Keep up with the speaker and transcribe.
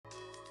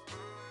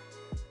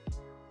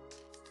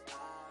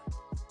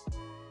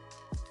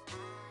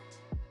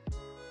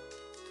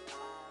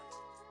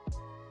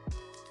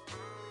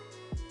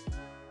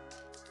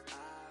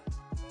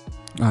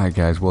Alright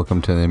guys,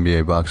 welcome to the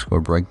NBA box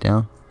score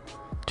breakdown,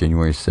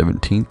 January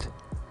 17th,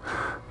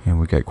 and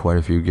we got quite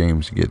a few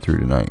games to get through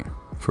tonight.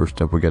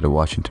 First up, we got the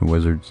Washington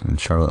Wizards and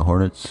Charlotte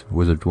Hornets.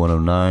 Wizards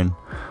 109,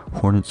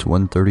 Hornets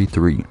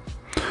 133.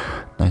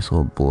 Nice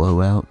little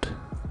blowout.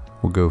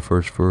 We'll go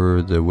first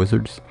for the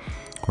Wizards,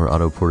 where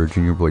Otto Porter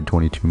Jr. played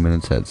 22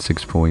 minutes, had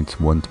 6 points,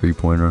 1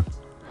 3-pointer,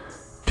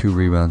 2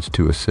 rebounds,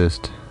 2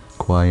 assists.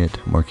 Quiet.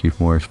 Markieff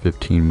Morris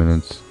 15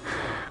 minutes,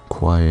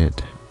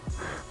 quiet.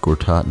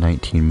 Gortat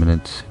 19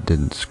 minutes,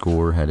 didn't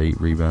score, had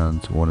 8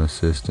 rebounds, 1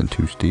 assist, and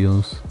 2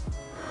 steals.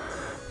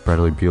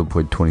 Bradley Beal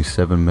played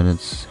 27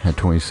 minutes, had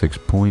 26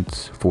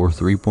 points, 4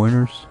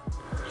 3-pointers,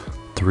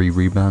 3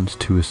 rebounds,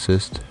 2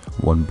 assists,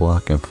 1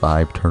 block, and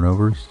 5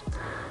 turnovers.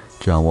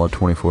 John Wall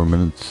 24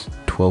 minutes,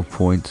 12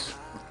 points,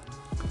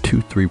 2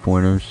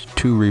 3-pointers,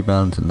 2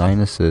 rebounds, 9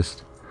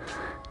 assists,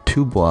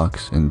 2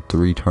 blocks, and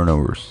 3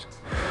 turnovers.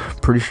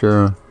 Pretty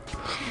sure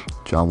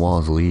John Wall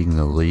is leading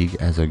the league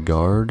as a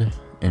guard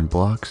in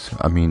blocks.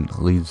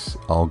 Leads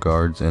all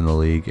guards in the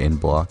league in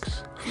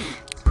blocks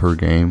per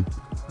game.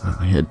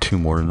 He had 2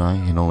 more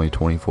tonight in only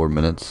 24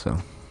 minutes, so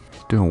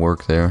he's doing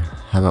work there.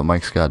 How about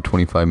Mike Scott,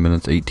 25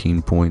 minutes,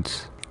 18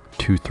 points,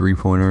 2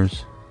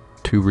 3-pointers,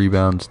 2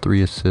 rebounds,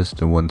 3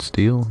 assists, and 1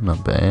 steal.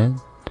 Not bad.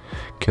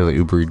 Kelly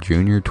Oubre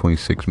Jr.,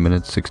 26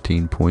 minutes,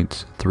 16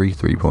 points, 3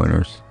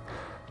 3-pointers,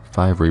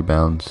 5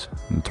 rebounds,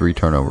 and 3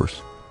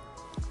 turnovers.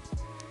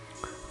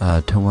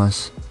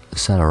 Tomas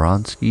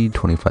Satoransky,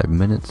 25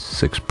 minutes,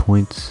 6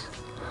 points,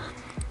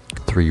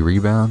 3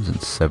 rebounds, and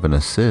 7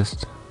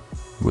 assists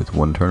with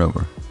 1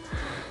 turnover.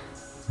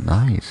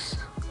 Nice.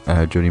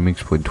 Jody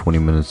Meeks played 20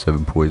 minutes,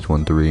 7 points,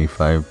 1 3,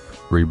 5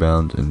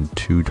 rebounds, and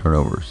 2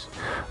 turnovers.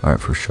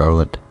 Alright, for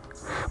Charlotte,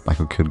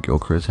 Michael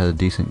Kidd-Gilchrist had a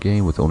decent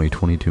game with only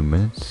 22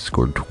 minutes,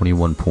 scored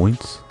 21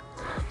 points,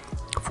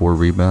 4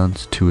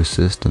 rebounds, 2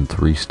 assists, and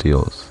 3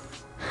 steals.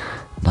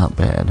 Not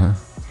bad, huh?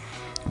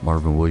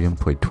 Marvin Williams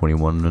played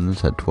 21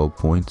 minutes, had 12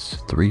 points,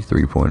 3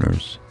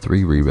 3-pointers,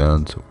 3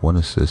 rebounds, 1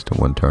 assist, and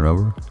 1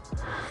 turnover.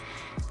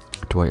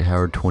 Dwight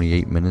Howard,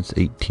 28 minutes,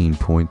 18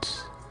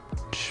 points,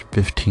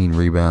 15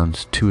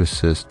 rebounds, 2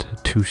 assists,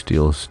 2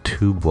 steals,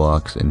 2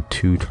 blocks, and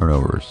 2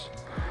 turnovers.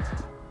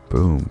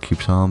 Boom,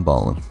 keeps on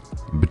balling.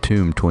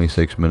 Batum,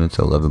 26 minutes,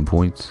 11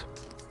 points,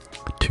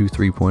 2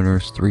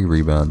 3-pointers, 3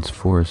 rebounds,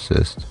 4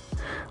 assists,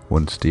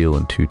 1 steal,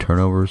 and 2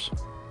 turnovers.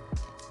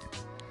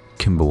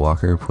 Kemba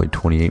Walker played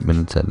 28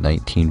 minutes at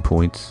 19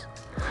 points,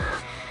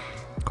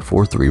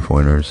 4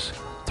 3-pointers,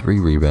 3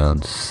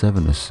 rebounds,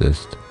 7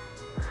 assists,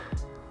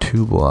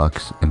 2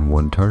 blocks, and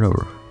 1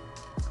 turnover.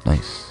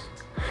 Nice.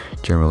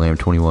 Jeremy Lamb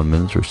 21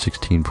 minutes for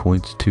 16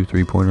 points, 2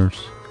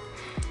 3-pointers,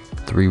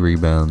 3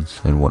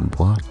 rebounds, and 1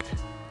 block.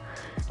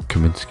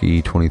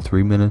 Kaminsky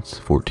 23 minutes,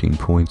 14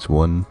 points,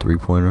 1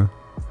 3-pointer,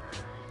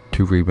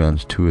 2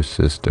 rebounds, 2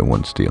 assists, and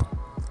 1 steal.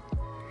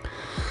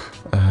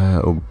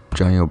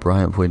 Johnny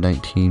O'Bryant played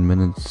 19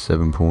 minutes,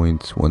 7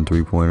 points, 1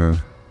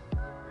 3-pointer,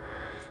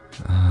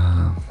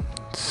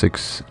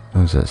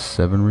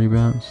 7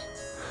 rebounds?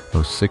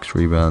 6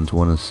 rebounds,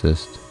 1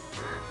 assist,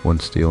 1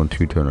 steal, and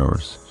 2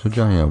 turnovers. So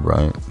Johnny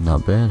O'Bryant,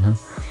 not bad, huh?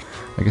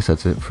 I guess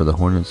that's it for the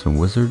Hornets and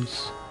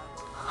Wizards.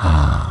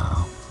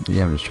 Yeah,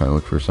 I'm just trying to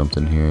look for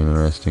something here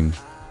interesting.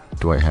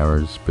 Dwight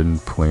Howard's been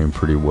playing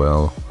pretty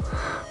well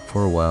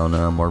for a while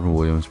now. Marvin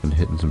Williams been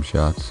hitting some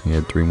shots. He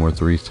had 3 more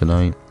threes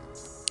tonight.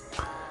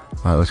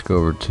 Alright, let's go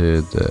over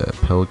to the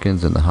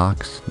Pelicans and the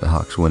Hawks. The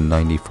Hawks win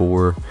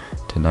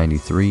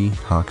 94-93.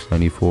 Hawks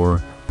 94,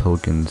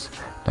 Pelicans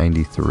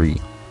 93.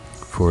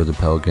 For the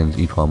Pelicans,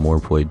 Etuan Moore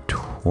played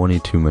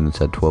 22 minutes,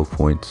 had 12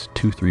 points,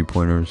 2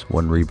 3-pointers,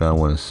 1 rebound,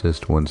 1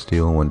 assist, 1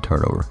 steal, and 1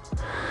 turnover.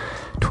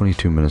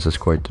 22 minutes, that's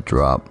quite the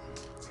drop.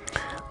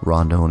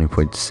 Rondo only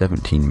played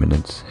 17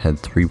 minutes, had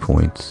 3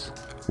 points,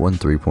 1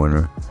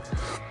 3-pointer,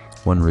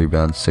 1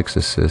 rebound, 6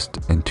 assists,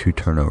 and 2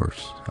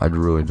 turnovers. I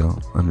really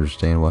don't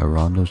understand why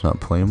Rondo's not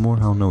playing more.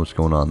 I don't know what's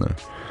going on there.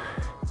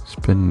 It's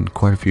been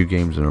quite a few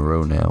games in a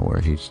row now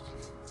where he's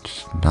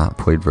just not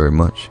played very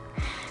much.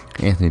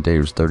 Anthony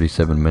Davis,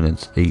 37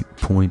 minutes, 8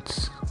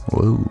 points,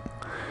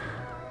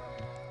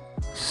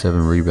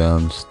 7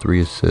 rebounds,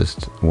 3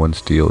 assists, 1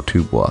 steal,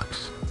 2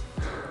 blocks.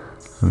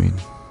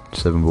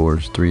 7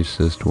 boards, 3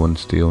 assists, 1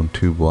 steal, and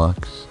 2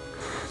 blocks.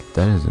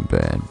 That isn't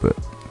bad, but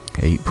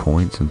 8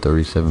 points in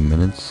 37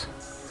 minutes.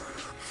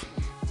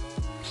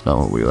 It's not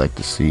what we like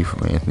to see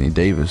from Anthony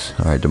Davis.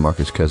 Alright,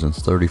 DeMarcus Cousins,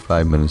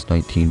 35 minutes,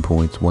 19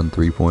 points, 1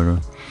 3-pointer,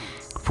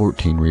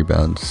 14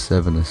 rebounds,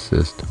 7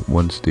 assists,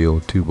 1 steal,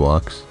 2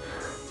 blocks,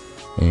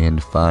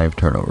 and 5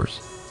 turnovers.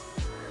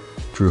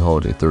 Drew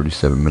Holiday,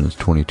 37 minutes,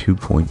 22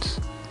 points,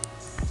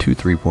 2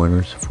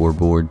 3-pointers, 4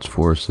 boards,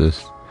 4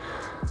 assists,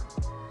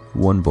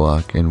 1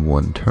 block, and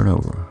 1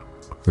 turnover.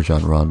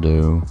 Rajon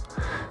Rondo,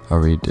 I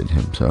already did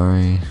him,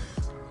 sorry.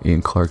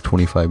 Ian Clark,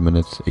 25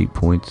 minutes, 8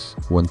 points,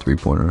 1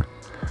 3-pointer,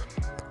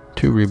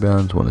 2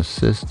 rebounds, 1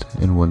 assist,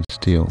 and 1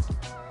 steal.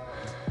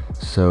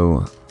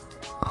 So,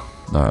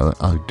 alright,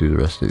 I'll do the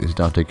rest of these.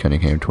 Dante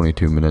Cunningham,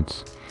 22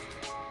 minutes,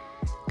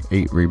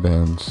 8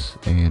 rebounds,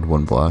 and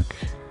 1 block.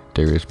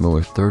 Darius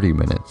Miller, 30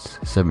 minutes,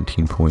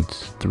 17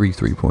 points, 3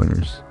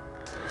 3-pointers,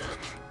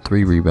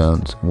 3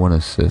 rebounds, 1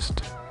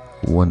 assist,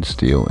 1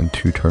 steal, and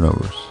 2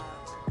 turnovers.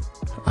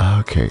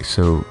 Okay,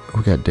 so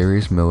we got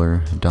Darius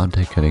Miller,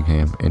 Dante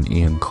Cunningham, and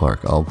Ian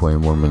Clark all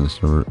playing more minutes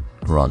than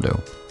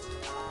Rondo.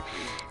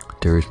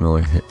 Darius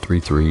Miller hit 3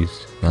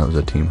 threes. That was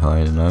a team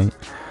high tonight.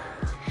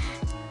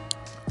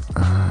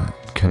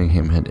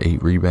 Cunningham had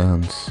 8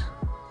 rebounds.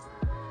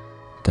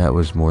 That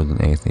was more than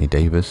Anthony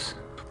Davis.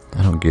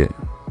 I don't get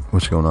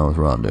what's going on with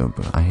Rondo,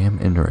 but I am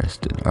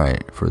interested.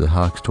 Alright, for the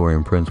Hawks,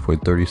 Taurean Prince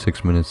played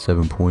 36 minutes,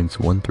 7 points,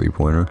 1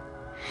 3-pointer.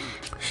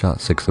 Shot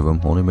 6 of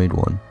them, only made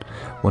 1.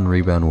 1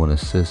 rebound, 1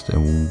 assist,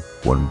 and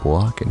 1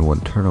 block, and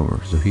 1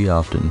 turnover. So he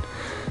often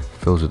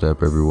fills it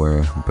up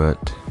everywhere,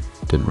 but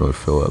didn't really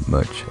fill up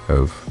much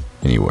of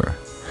anywhere.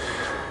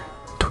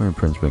 Taurean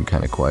Prince been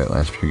kind of quiet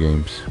last few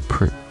games.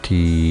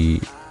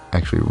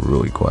 Actually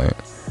really quiet.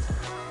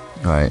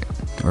 Alright,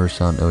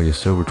 Ersan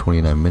Ilyasova,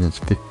 29 minutes,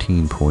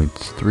 15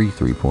 points, 3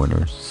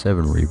 3-pointers,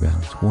 7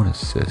 rebounds, 1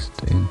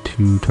 assist, and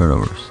 2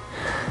 turnovers.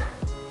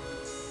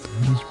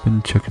 He's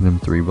been chucking them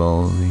 3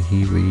 balls, and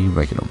he be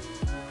making them.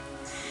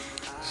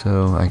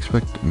 So I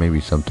expect maybe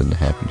something to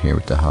happen here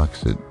with the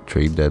Hawks at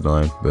trade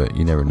deadline, but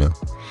you never know.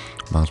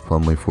 Miles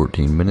Plumlee,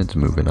 14 minutes,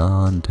 moving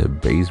on to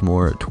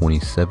Bazemore at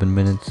 27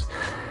 minutes,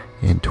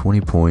 and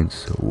 20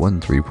 points,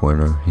 1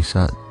 3-pointer. He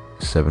shot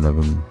 7 of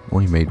them,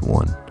 only made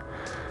 1.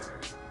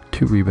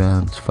 2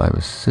 rebounds, 5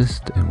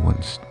 assists, and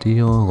 1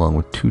 steal, along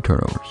with 2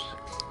 turnovers.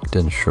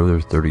 Dennis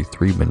Schroeder,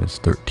 33 minutes,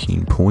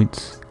 13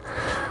 points,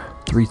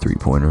 3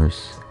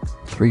 3-pointers,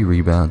 3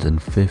 rebounds,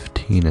 and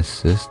 15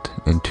 assists,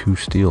 and 2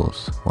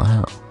 steals.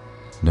 Wow.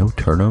 No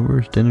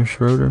turnovers, Dennis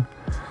Schroeder.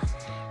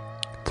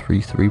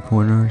 3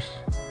 3-pointers,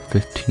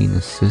 15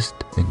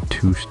 assists, and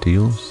 2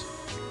 steals.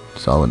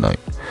 Solid night.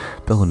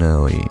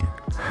 Bellinelli.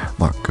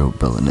 Marco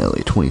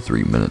Bellinelli,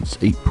 23 minutes,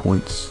 8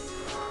 points,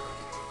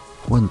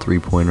 1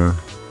 3-pointer,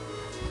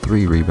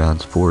 3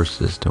 rebounds, 4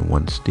 assists, and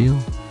 1 steal.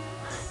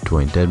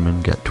 Dwayne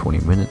Dedmon got 20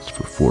 minutes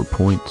for 4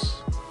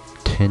 points,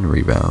 10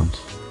 rebounds,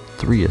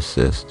 3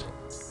 assists,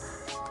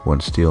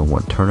 1 steal, and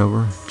 1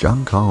 turnover.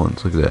 John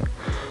Collins, look at that.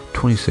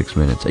 26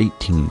 minutes,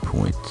 18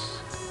 points,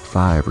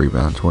 5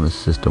 rebounds, 1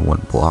 assist, and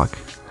 1 block.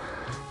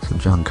 So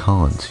John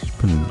Collins, he's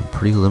been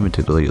pretty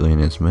limited lately in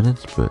his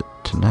minutes, but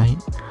tonight,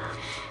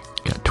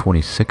 got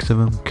 26 of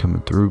them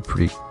coming through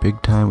pretty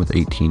big time with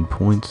 18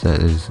 points.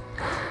 That is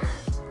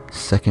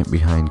second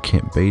behind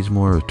Kent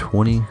Bazemore with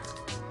 20.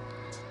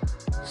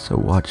 So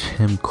watch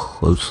him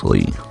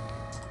closely.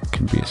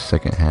 Could be a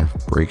second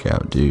half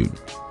breakout dude.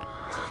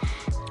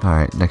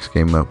 Alright, next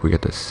game up, we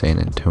got the San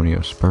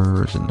Antonio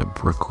Spurs and the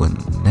Brooklyn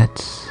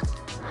Nets.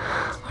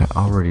 I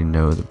already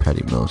know that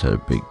Patty Mills had a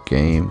big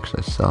game because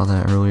I saw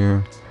that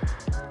earlier.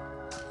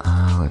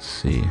 Let's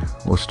see.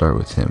 We'll start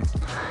with him.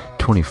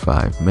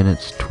 25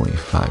 minutes,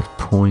 25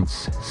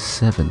 points,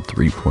 7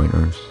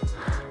 3-pointers,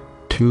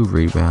 2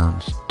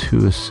 rebounds,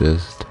 2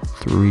 assists,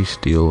 3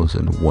 steals,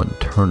 and 1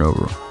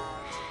 turnover.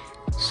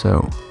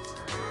 So,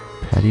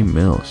 Patty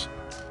Mills,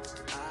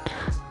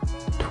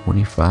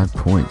 25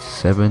 points,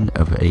 7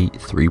 of 8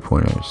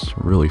 3-pointers.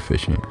 Really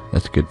efficient.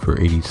 That's good for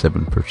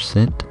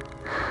 87%.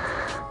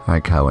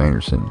 Alright, Kyle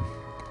Anderson,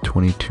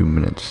 22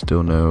 minutes.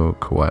 Still no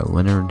Kawhi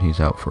Leonard.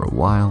 He's out for a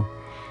while.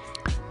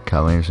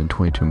 Kyle Anderson,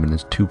 22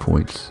 minutes, 2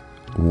 points,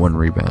 1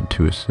 rebound,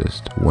 2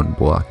 assists, 1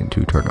 block, and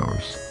 2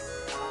 turnovers.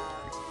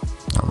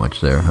 Not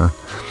much there, huh?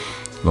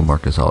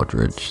 LaMarcus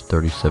Aldridge,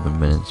 37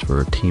 minutes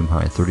for a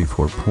team-high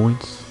 34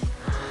 points,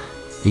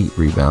 8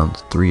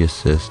 rebounds, 3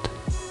 assists,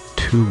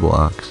 2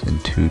 blocks,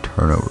 and 2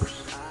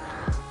 turnovers.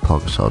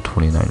 Paul Gasol,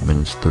 29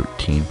 minutes,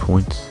 13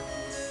 points,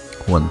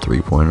 1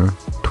 3-pointer,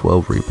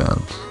 12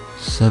 rebounds,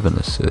 7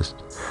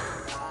 assists,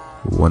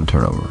 1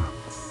 turnover.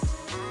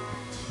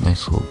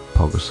 Nice little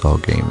Paul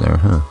Gasol game there,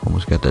 huh?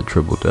 Almost got that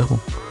triple-double.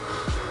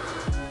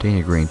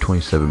 Danny Green,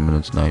 27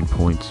 minutes, 9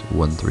 points,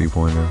 1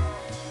 3-pointer,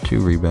 2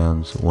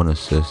 rebounds, 1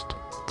 assist,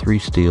 3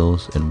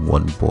 steals, and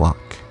 1 block.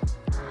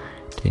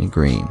 Danny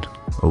Green,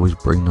 always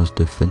bring those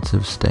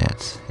defensive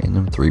stats and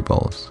them 3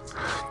 balls.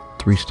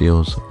 3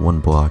 steals,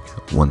 1 block,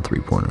 1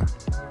 3-pointer.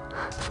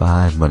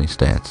 5 money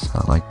stats.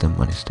 I like them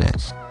money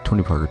stats.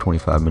 Tony Parker,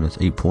 25 minutes,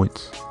 8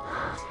 points,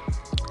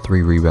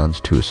 3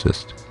 rebounds, 2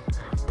 assists.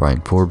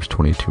 Brian Forbes,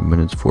 22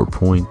 minutes, 4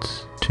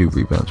 points, 2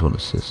 rebounds, 1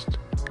 assist.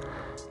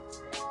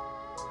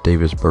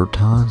 Davis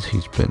Bertans,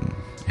 he's been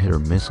hit or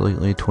miss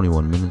lately,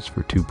 21 minutes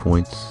for 2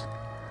 points,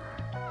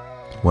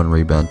 1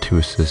 rebound, 2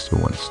 assists,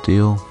 and 1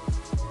 steal.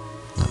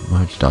 Not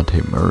much.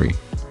 Dante Murray,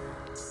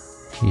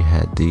 he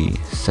had the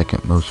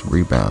second most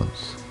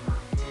rebounds.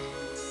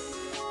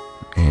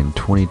 In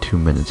 22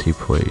 minutes he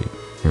played,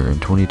 or in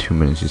 22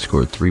 minutes he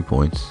scored 3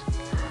 points,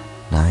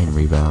 9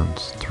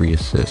 rebounds, 3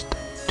 assists,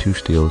 2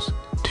 steals,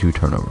 2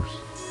 turnovers.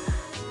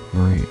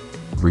 Murray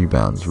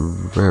rebounds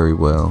very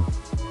well,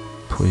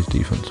 plays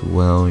defense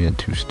well. He had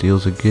 2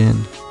 steals again.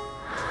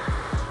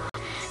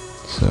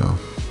 So,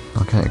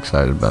 I'm kind of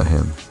excited about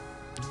him.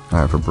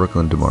 Alright, for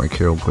Brooklyn, DeMar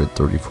Carroll played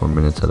 34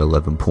 minutes at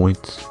 11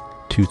 points,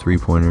 2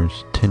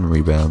 3-pointers, 10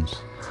 rebounds,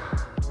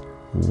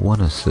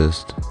 1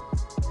 assist,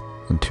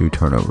 and 2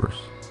 turnovers.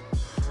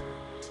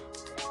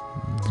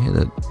 He had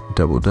a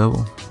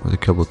double-double with a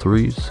couple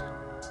threes.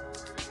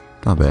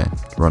 Not bad.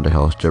 Rondae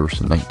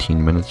Hollis-Jefferson,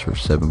 19 minutes for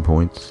 7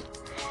 points,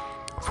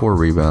 4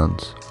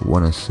 rebounds,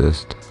 1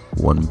 assist,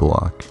 1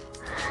 block,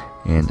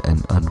 and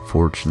an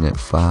unfortunate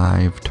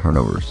 5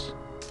 turnovers.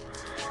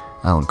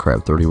 Allen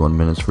Crabbe, 31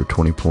 minutes for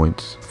 20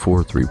 points,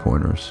 4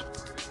 3-pointers,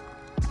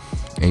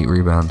 8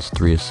 rebounds,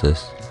 3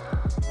 assists,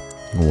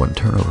 1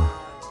 turnover.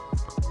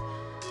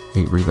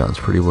 8 rebounds,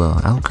 pretty well.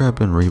 Allen Crabbe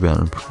been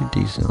rebounding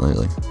pretty decent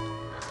lately.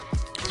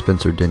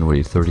 Spencer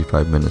Dinwiddie,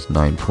 35 minutes,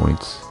 9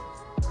 points,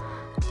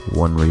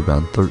 1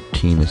 rebound,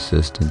 13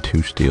 assists, and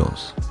 2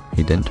 steals.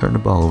 He didn't turn the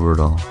ball over at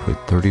all. Played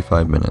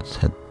 35 minutes,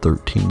 had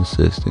 13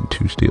 assists and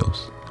 2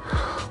 steals.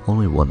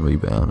 Only 1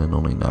 rebound and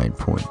only 9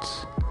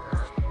 points.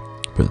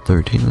 But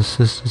 13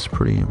 assists is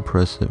pretty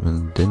impressive,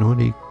 and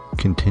Dinwiddie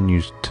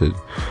continues to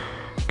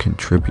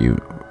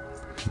contribute,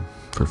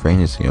 for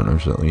fantasy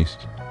owners at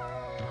least.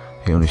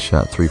 He only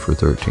shot 3 for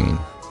 13. I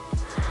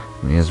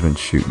mean, he hasn't been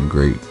shooting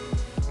great.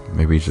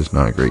 Maybe he's just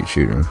not a great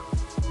shooter.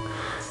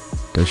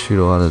 Does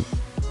shoot a lot of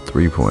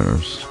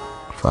 3-pointers.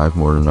 5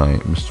 more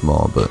tonight. Missed them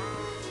all, but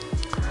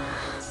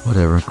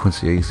whatever.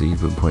 Quincy Azy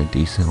been playing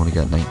decent. Only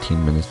got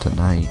 19 minutes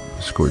tonight.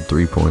 Scored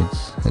 3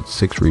 points. Had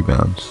 6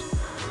 rebounds.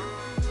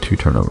 2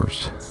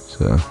 turnovers.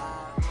 So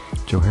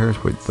Joe Harris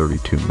played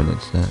 32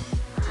 minutes.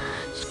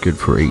 That's good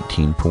for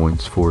 18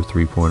 points. 4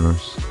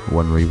 3-pointers.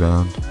 1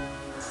 rebound.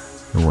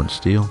 And 1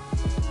 steal.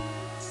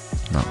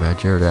 Not bad.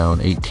 Jared Allen,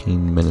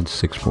 18 minutes,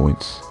 6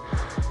 points,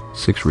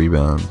 6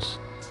 rebounds,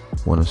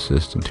 1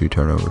 assist, and 2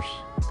 turnovers.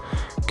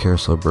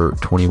 Karis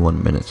LeVert,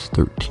 21 minutes,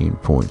 13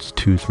 points,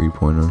 2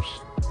 3-pointers,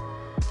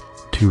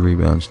 2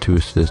 rebounds, 2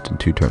 assists, and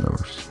 2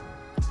 turnovers.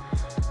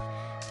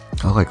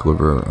 I like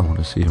LeVert. I want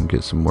to see him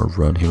get some more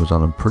run. He was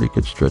on a pretty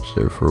good stretch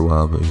there for a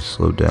while, but he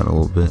slowed down a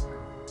little bit.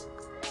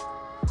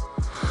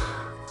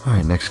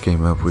 Alright, next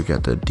game up, we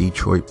got the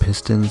Detroit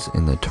Pistons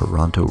and the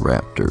Toronto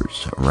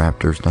Raptors.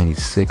 Raptors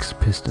 96,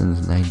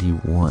 Pistons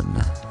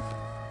 91.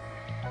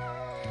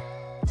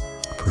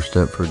 First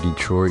up for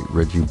Detroit,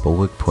 Reggie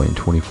Bullock playing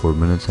 24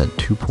 minutes, had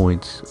 2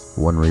 points,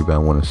 1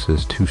 rebound, 1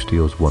 assist, 2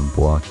 steals, 1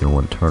 block, and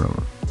 1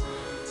 turnover.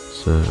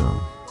 So,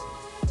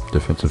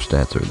 defensive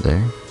stats are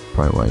there.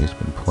 Probably why he's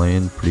been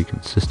playing pretty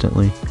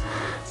consistently.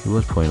 He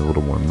was playing a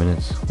little more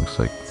minutes. Looks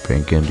like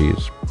Van Gundy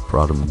has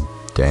brought him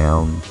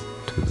down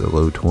to the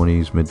low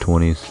 20s, mid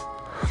 20s.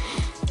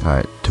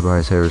 Alright,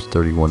 Tobias Harris,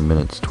 31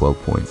 minutes,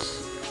 12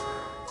 points,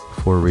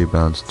 4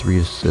 rebounds, 3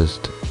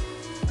 assists,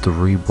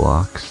 3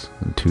 blocks,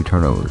 and 2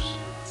 turnovers.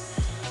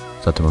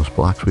 Is that the most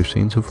blocks we've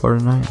seen so far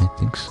tonight? I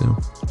think so.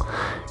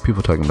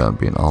 People talking about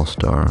being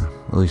all-star.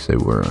 At least they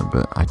were,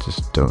 but I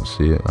just don't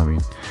see it. I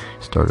mean,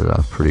 he started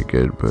off pretty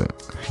good, but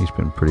he's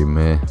been pretty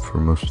meh for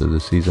most of the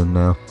season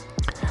now.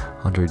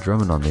 Andre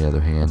Drummond, on the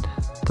other hand,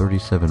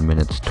 37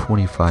 minutes,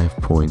 25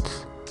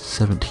 points,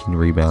 17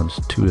 rebounds,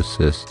 2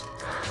 assists,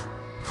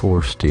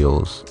 4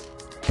 steals,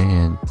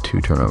 and 2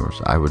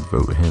 turnovers. I would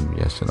vote him,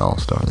 yes, an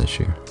all-star this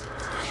year.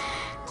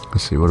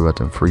 Let's see, what about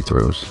them free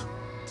throws?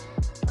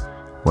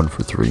 1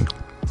 for 3.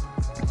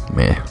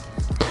 Meh.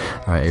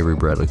 Alright, Avery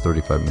Bradley,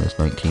 35 minutes,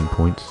 19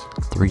 points,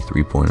 3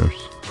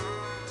 3-pointers,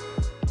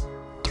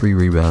 3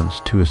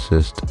 rebounds, 2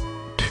 assists,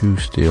 2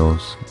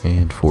 steals,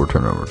 and 4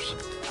 turnovers.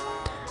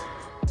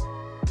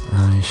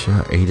 He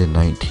shot 8 of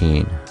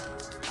 19.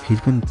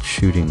 He's been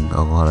shooting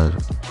a lot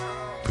of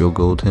field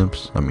goal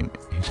attempts. I mean,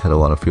 he's had a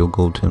lot of field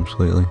goal attempts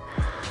lately.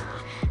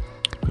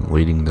 He's been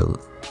leading the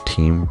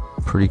team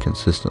pretty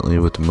consistently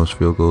with the most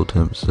field goal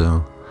attempts.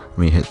 So, I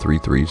mean, he hit 3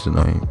 threes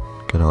tonight.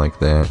 Kinda like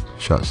that.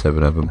 Shot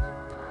 7 of them.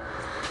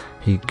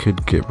 He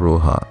could get real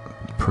hot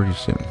pretty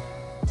soon.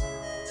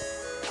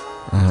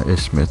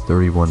 Ish Smith,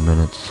 31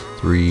 minutes,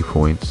 3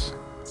 points,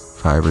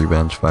 5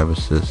 rebounds, 5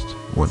 assists,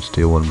 1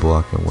 steal, 1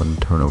 block, and 1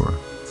 turnover.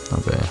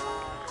 Not bad.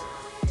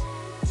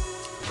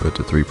 But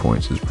the 3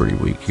 points is pretty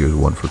weak. He was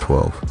 1 for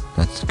 12.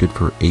 That's good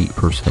for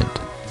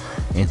 8%.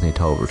 Anthony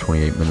Tolliver,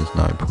 28 minutes,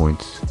 9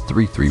 points,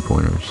 3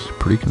 3-pointers.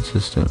 Pretty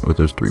consistent with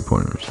those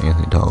 3-pointers.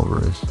 Anthony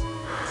Tolliver is.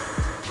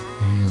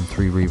 And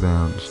 3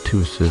 rebounds, 2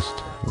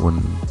 assists,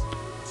 1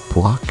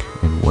 block,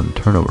 and 1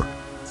 turnover.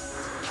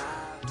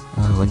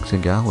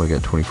 Langston Galloway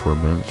got 24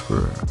 minutes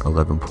for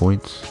 11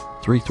 points,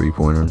 3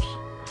 3-pointers,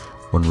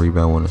 1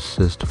 rebound, 1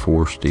 assist,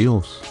 4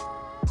 steals.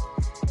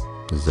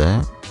 Is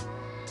that?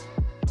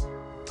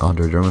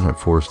 Andre Drummond had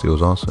 4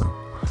 steals also.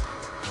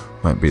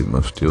 Might be the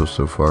most steals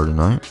so far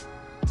tonight.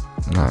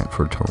 Alright,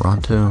 for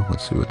Toronto,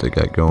 let's see what they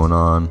got going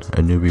on.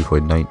 Anunoby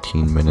played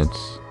 19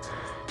 minutes.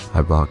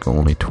 Ibaka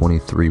only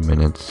 23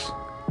 minutes.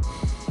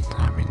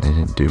 I mean, they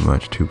didn't do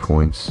much. 2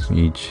 points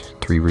each,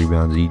 3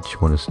 rebounds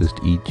each, 1 assist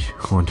each,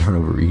 1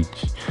 turnover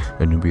each.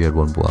 Anunoby had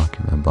 1 block,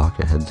 and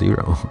Ibaka had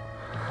 0.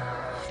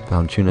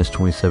 Valanciunas,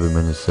 27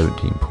 minutes,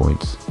 17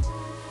 points,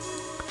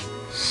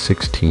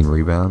 16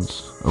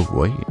 rebounds. Oh,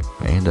 wait,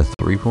 and a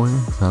 3-pointer?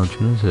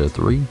 Valanciunas hit a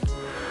 3?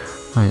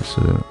 Alright,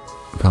 so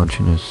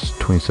Valanciunas,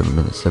 27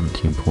 minutes,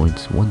 17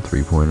 points, 1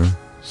 3-pointer,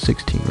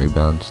 16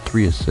 rebounds,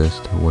 3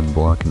 assists, 1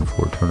 block, and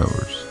 4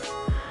 turnovers.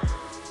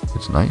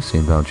 It's nice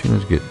seeing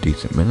Valanciunas get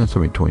decent minutes.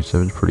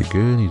 27 is pretty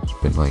good. He's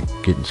been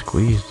getting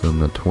squeezed in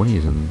the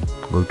 20s and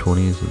low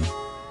 20s and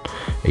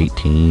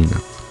 18.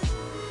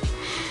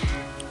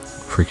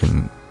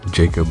 Freaking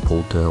Jacob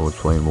Poltel was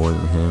playing more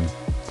than him.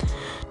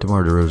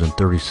 DeMar DeRozan,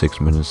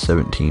 36 minutes,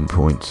 17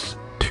 points,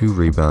 2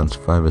 rebounds,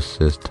 5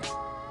 assists,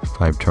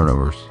 5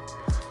 turnovers.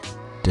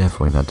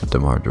 Definitely not the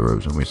DeMar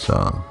DeRozan we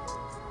saw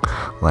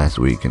last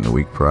week and the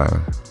week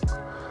prior.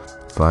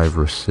 5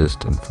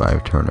 assists and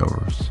 5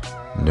 turnovers.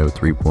 No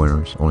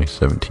 3-pointers, only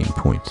 17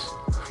 points.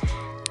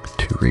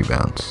 2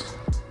 rebounds.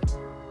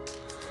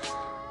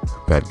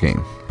 Bad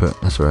game, but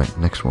that's alright.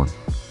 Next one.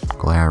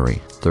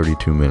 Lowry,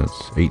 32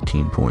 minutes,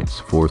 18 points,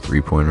 4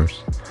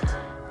 3-pointers,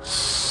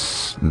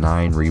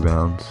 9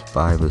 rebounds,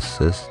 5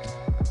 assists,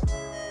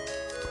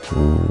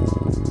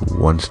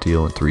 1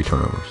 steal, and 3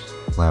 turnovers.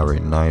 Lowry,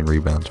 9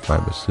 rebounds,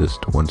 5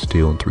 assists, 1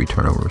 steal, and 3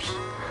 turnovers.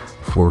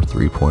 4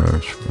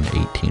 3-pointers, and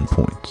 18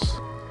 points.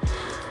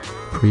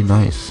 Pretty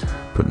nice,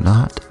 but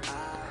not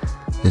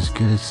as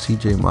good as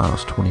CJ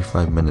Miles.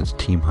 25 minutes,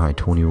 team high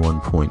 21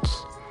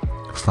 points,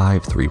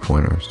 5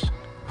 3-pointers,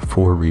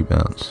 4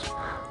 rebounds,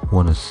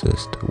 1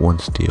 assist, 1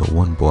 steal,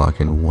 1 block,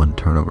 and 1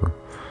 turnover.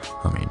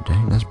 I mean,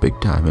 dang, that's big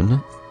time, isn't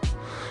it?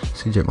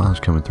 CJ Miles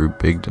coming through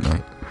big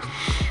tonight.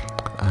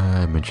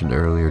 I mentioned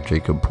earlier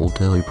Jacob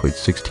Poltel. He played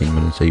 16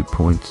 minutes, 8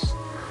 points,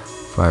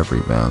 5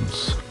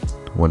 rebounds,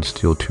 1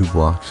 steal, 2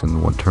 blocks,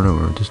 and 1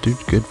 turnover. This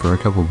dude's good for a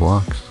couple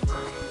blocks.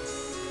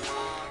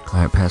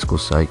 Alright, Pascal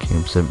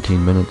Siakam,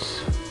 17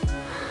 minutes.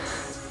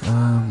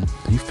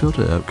 He filled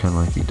it up kind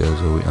of like he does.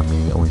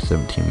 Only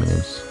 17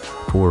 minutes,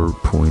 4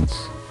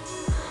 points,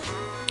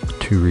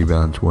 2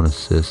 rebounds, 1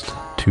 assist,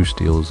 2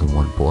 steals, and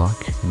 1 block,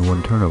 and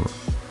 1 turnover.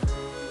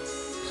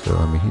 So,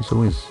 he's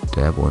always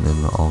dabbling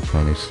in all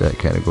kind of stat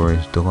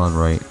categories. Delon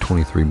Wright,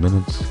 23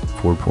 minutes,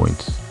 4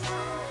 points,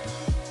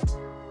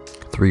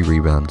 3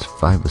 rebounds,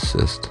 5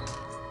 assists,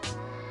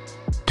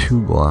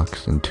 2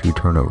 blocks, and 2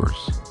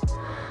 turnovers.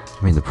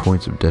 The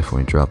points have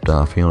definitely dropped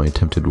off. He only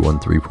attempted 1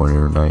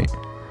 3-pointer a night.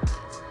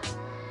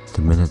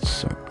 The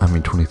minutes,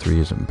 23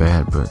 isn't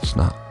bad, but it's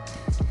not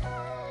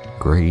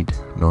great.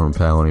 Norman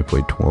Powell only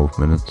played 12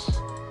 minutes.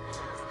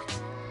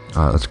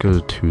 Alright, let's go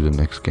to the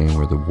next game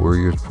where the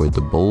Warriors played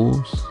the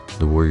Bulls.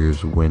 The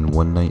Warriors win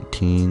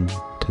 119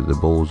 to the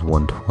Bulls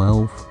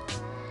 112.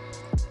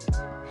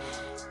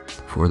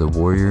 For the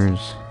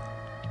Warriors,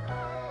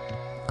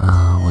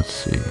 let's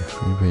see.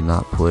 Anybody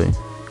not play?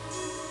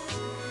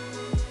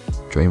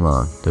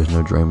 Draymond. There's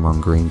no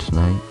Draymond Green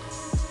tonight.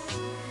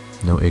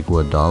 No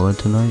Iguodala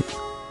tonight.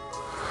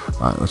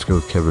 Alright, let's go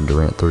with Kevin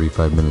Durant.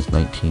 35 minutes,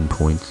 19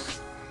 points,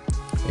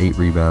 8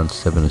 rebounds,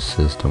 7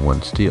 assists, and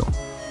 1 steal.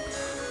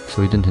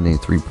 So he didn't hit any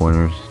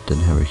 3-pointers.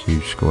 Didn't have a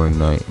huge scoring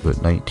night,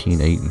 but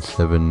 19, 8, and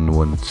 7,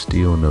 1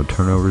 steal, no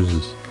turnovers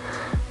is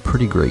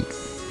pretty great.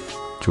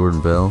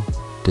 Jordan Bell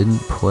didn't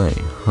play.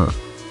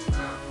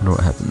 Wonder what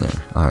happened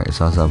there. Alright,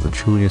 Zaza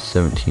Pachulia,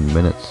 17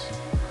 minutes.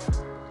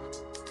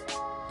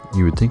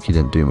 You would think he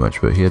didn't do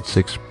much, but he had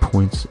 6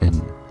 points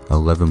and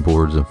 11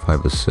 boards and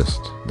 5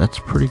 assists. That's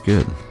pretty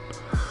good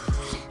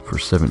for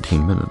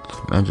 17 minutes.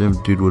 Imagine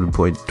if dude would have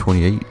played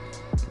 28,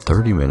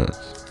 30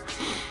 minutes.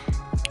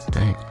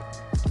 Dang.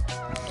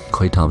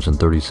 Klay Thompson,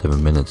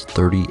 37 minutes,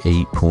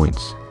 38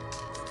 points,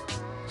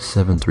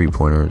 7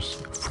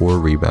 3-pointers, 4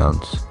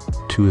 rebounds,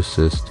 2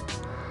 assists,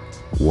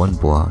 1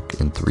 block,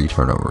 and 3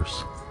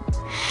 turnovers.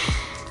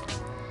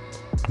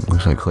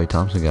 Looks like Klay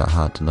Thompson got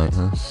hot tonight,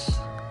 huh?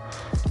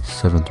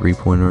 7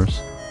 3-pointers,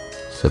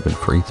 7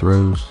 free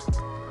throws.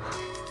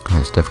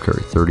 Steph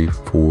Curry,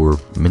 34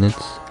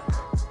 minutes,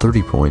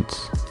 30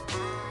 points,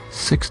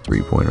 6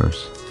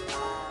 3-pointers,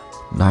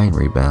 9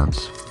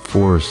 rebounds,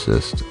 4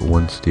 assists,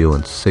 1 steal,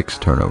 and 6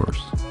 turnovers.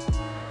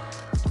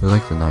 We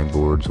like the 9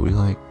 boards. We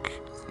like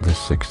the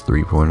 6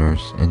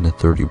 3-pointers and the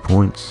 30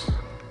 points.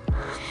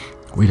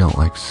 We don't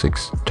like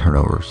 6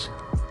 turnovers.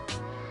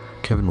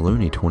 Kevin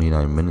Looney,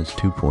 29 minutes,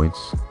 2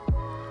 points,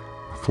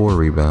 4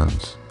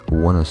 rebounds,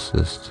 1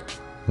 assist,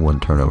 1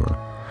 turnover.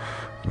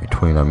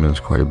 29 minutes,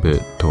 quite a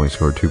bit. To only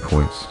score 2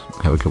 points,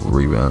 have a couple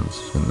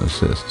rebounds and an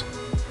assist.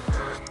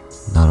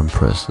 Not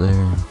impressed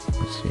there.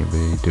 Let's see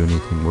anybody do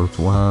anything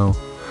worthwhile.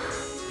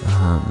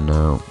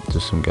 No,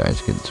 just some guys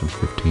getting some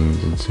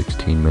 15s and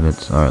 16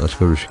 minutes. Alright, let's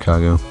go to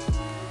Chicago.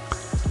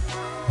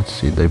 Let's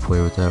see, they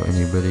play without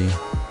anybody.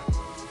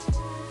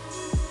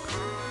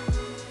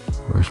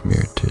 Where's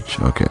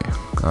Mirotic?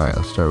 Okay. Alright,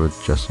 let's start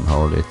with Justin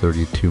Holiday.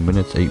 32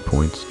 minutes, 8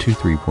 points, 2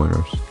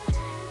 3-pointers,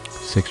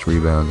 6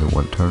 rebounds, and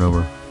 1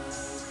 turnover.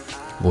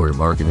 Lauri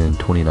Markkanen,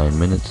 29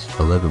 minutes,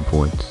 11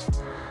 points,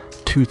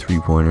 2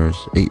 3-pointers,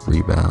 8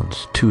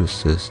 rebounds, 2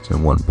 assists,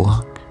 and 1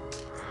 block.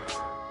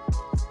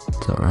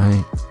 It's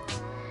alright.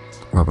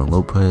 Robin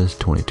Lopez,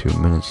 22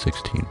 minutes,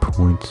 16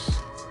 points,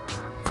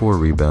 4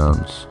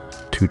 rebounds,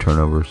 2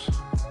 turnovers.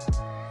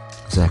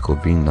 Zach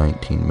LaVine,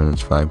 19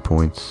 minutes, 5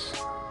 points,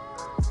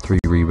 3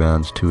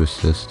 rebounds, 2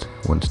 assists,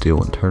 1 steal,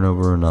 1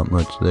 turnover. Not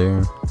much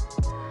there.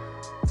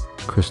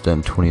 Chris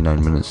Dunn,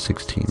 29 minutes,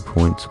 16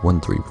 points,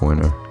 1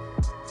 3-pointer,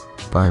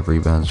 5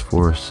 rebounds,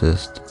 4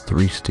 assists,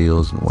 3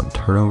 steals, and 1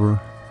 turnover.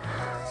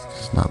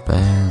 It's not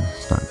bad.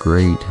 It's not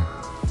great.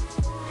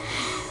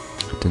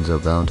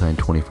 Denzel Valentine,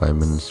 25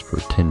 minutes for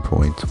 10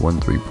 points, 1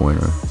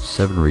 3-pointer,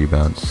 7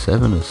 rebounds,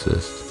 7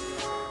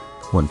 assists,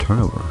 1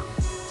 turnover.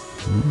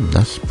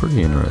 That's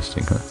pretty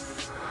interesting, huh?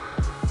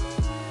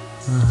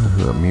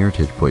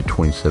 Mirotic played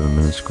 27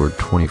 minutes, scored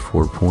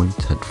 24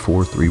 points, had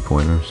 4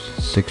 3-pointers,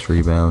 6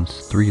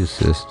 rebounds, 3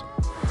 assists,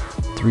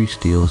 3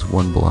 steals,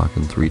 1 block,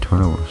 and 3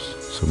 turnovers.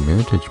 So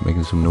Mirotic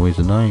making some noise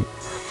tonight.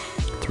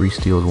 3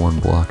 steals, 1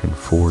 block, and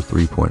 4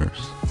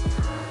 3-pointers.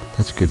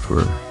 That's good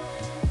for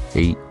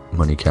 8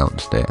 money counting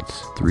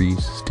stats. 3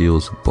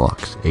 steals,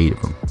 blocks, 8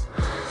 of them.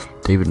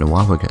 David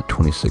Nwaba got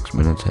 26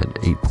 minutes, had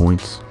 8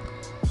 points,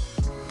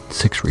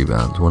 6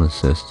 rebounds, 1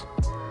 assist,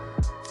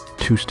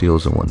 2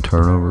 steals and 1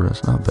 turnover.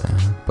 That's not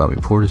bad. Bobby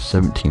Portis,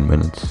 17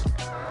 minutes,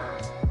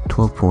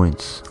 12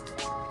 points,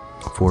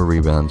 4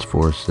 rebounds,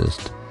 4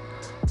 assists,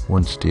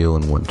 1 steal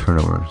and 1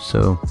 turnover.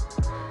 So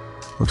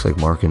looks like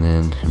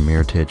Markkanen and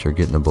Mirotic are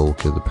getting the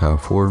bulk of the power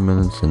forward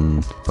minutes,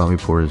 and Bobby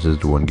Portis is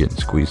the one getting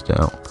squeezed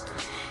out.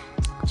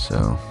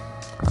 So,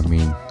 I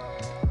mean,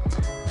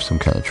 if some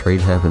kind of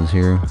trade happens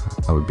here,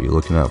 I would be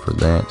looking out for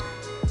that.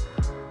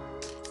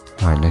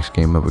 Alright, next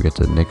game up, we got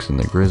the Knicks and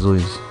the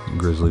Grizzlies.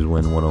 Grizzlies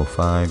win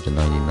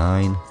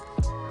 105-99.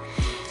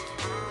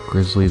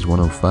 Grizzlies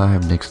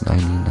 105, Knicks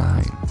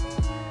 99.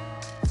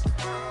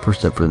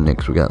 First up for the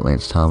Knicks, we got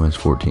Lance Thomas,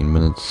 14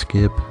 minutes,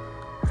 skip.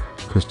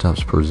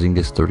 Kristaps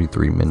Porzingis,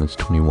 33 minutes,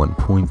 21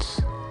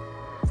 points,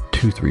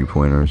 2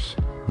 3-pointers,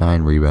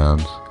 9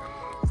 rebounds,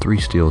 3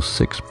 steals,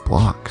 6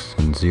 blocks,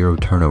 and 0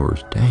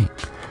 turnovers. Dang.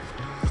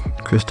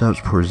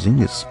 Kristaps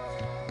Porzingis,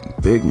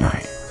 big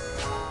night.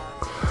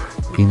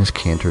 Enes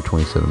Kanter,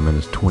 27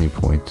 minutes, 20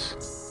 points,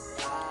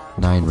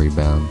 9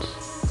 rebounds,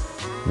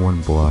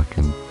 1 block,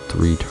 and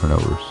 3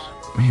 turnovers.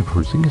 Man,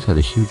 Porzingis had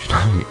a huge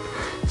night.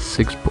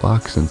 6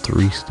 blocks and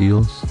 3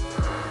 steals,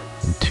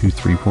 and 2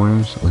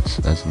 3-pointers.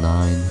 That's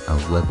 9,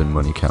 11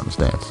 money counting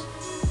stats.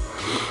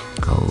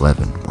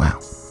 11, wow.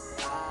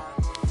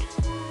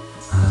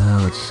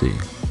 Let's see.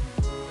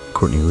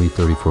 Courtney Lee,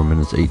 34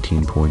 minutes,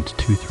 18 points,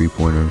 2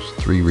 3-pointers,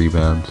 3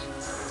 rebounds,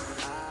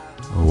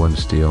 1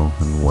 steal,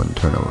 and 1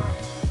 turnover.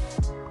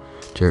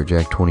 Jarrett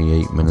Jack,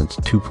 28 minutes,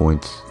 2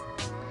 points,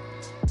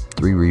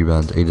 3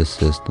 rebounds, 8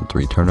 assists, and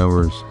 3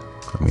 turnovers.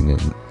 I mean,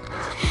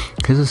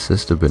 his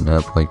assists have been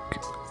up like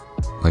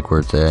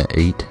where it's at,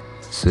 8,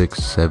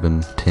 6,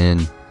 7,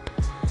 10.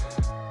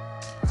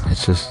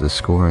 It's just the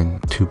scoring,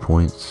 2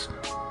 points,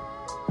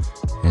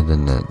 and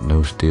then the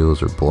no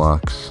steals or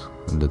blocks,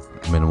 and the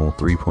minimal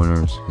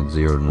 3-pointers, and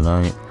 0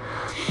 tonight.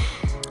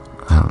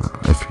 I don't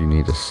know. If you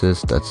need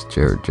assists, that's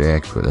Jarrett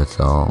Jack, but that's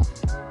all.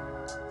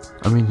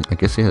 I mean, I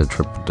guess he had a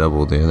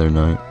triple-double the other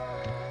night,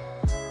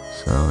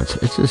 so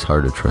it's just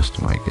hard to trust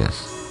him, I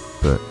guess.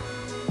 But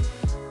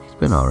he's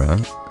been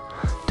alright.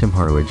 Tim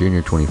Hardaway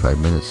Jr., 25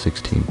 minutes,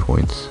 16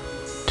 points,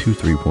 2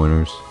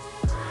 3-pointers,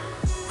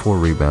 4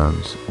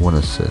 rebounds, 1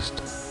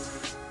 assist.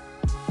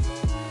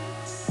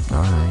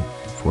 Alright,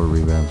 4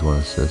 rebounds, 1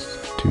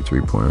 assist, 2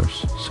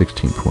 3-pointers,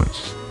 16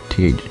 points.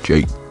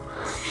 THJ.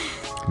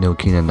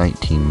 Ntilikina,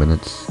 19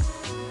 minutes,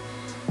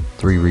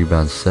 3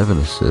 rebounds, 7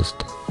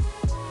 assists,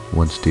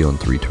 1 steal, and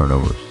 3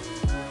 turnovers.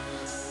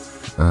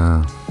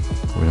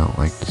 We don't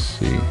like to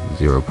see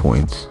 0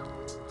 points.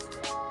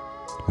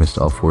 Missed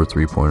all 4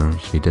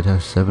 3-pointers. He did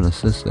have 7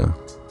 assists though.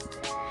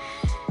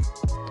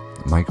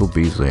 Michael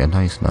Beasley, a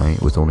nice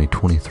night with only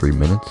 23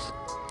 minutes,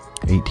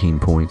 18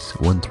 points,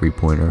 1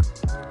 3-pointer,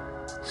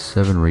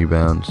 7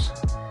 rebounds,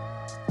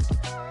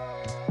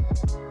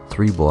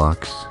 3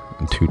 blocks,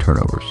 and 2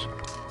 turnovers.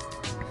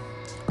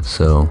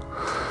 So,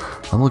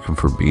 I'm looking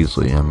for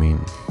Beasley. I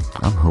mean,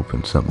 I'm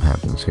hoping something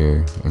happens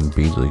here and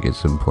Beasley gets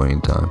some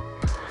playing time,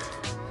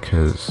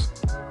 because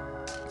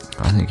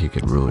I think he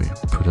could really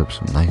put up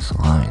some nice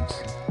lines.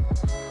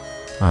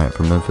 Alright,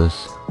 for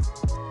Memphis,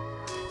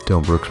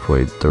 Dillon Brooks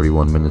played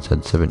 31 minutes,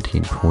 had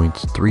 17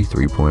 points, 3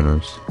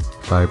 3-pointers,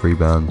 5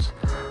 rebounds,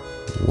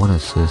 1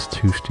 assist,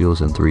 2 steals,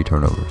 and 3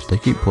 turnovers. They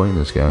keep playing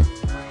this guy.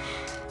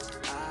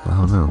 I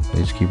don't know. They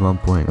just keep on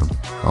playing him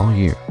all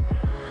year.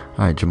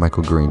 Alright,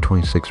 JaMychal Green,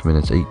 26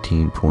 minutes,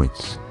 18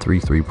 points, 3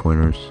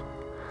 3-pointers,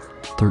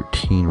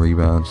 13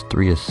 rebounds,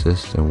 3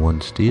 assists, and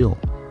 1 steal.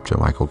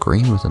 JaMychal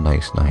Green with a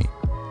nice night.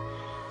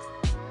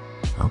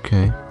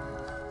 Okay.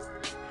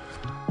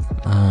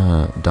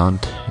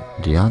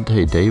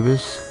 Deontay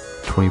Davis,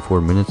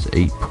 24 minutes,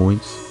 8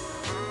 points,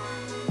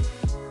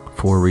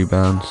 4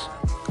 rebounds,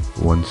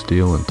 1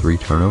 steal, and 3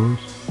 turnovers.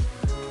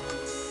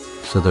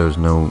 So there's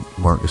no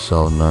Marc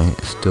Gasol tonight.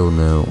 Still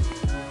no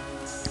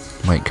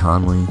Mike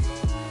Conley.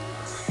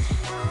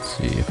 Let's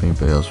see if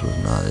anybody else was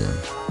not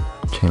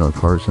in. Chandler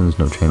Parsons,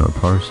 no Chandler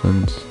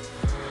Parsons.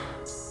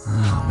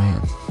 Oh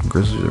man,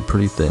 Grizzlies are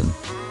pretty thin.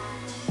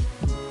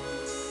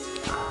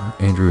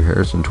 Andrew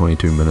Harrison,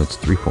 22 minutes,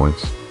 3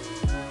 points,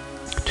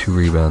 2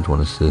 rebounds,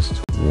 1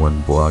 assist,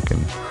 1 block,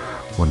 and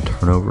 1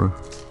 turnover.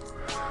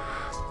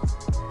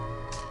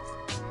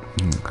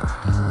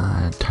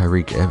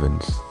 Tyreek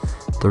Evans,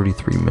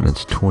 33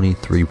 minutes,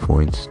 23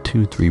 points,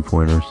 2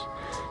 3-pointers,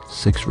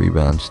 6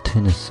 rebounds,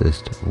 10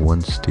 assists,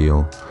 1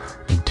 steal,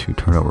 and 2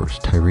 turnovers.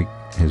 Tyreek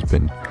has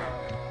been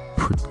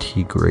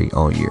pretty great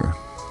all year.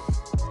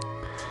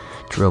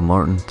 Terrell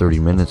Martin, 30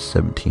 minutes,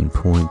 17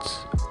 points,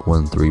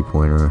 1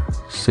 3-pointer,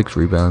 6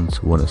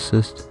 rebounds, 1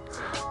 assist,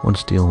 1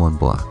 steal, 1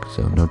 block.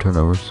 So no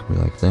turnovers. We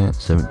like that.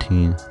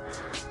 17,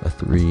 a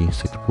 3,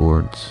 6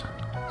 boards,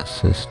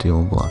 assist, steal,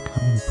 and block.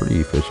 I mean, pretty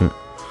efficient.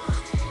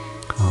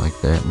 I like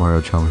that.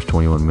 Mario Chalmers,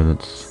 21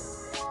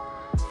 minutes,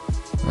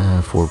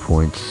 4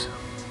 points,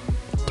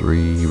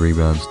 3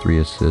 rebounds, 3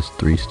 assists,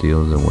 3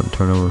 steals, and 1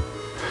 turnover.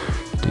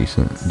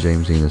 Decent.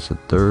 James Ennis, a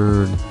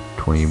third,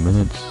 20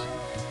 minutes,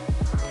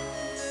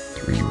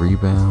 3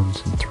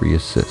 rebounds, and 3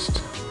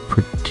 assists.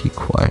 Pretty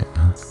quiet,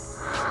 huh?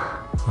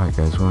 Alright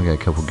guys, we only got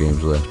a couple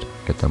games left.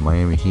 Got the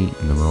Miami Heat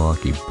and the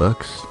Milwaukee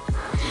Bucks.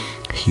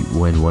 Heat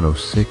win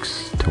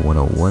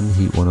 106-101.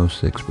 Heat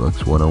 106,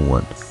 Bucks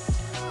 101.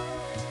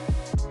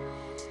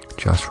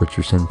 Josh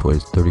Richardson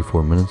plays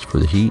 34 minutes for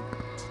the Heat.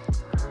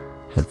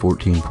 Had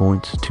 14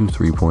 points, 2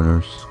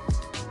 3-pointers,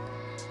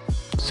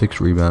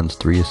 6 rebounds,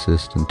 3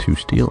 assists, and 2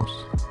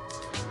 steals.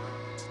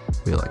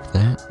 We like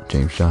that.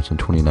 James Johnson,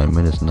 29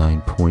 minutes,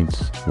 9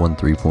 points, 1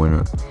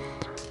 3-pointer,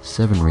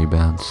 7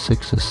 rebounds,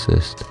 6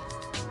 assists,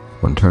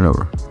 1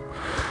 turnover.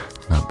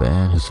 Not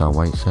bad. Hassan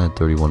Whiteside,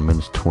 31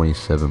 minutes,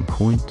 27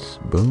 points.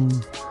 Boom.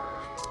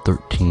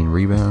 13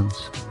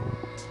 rebounds,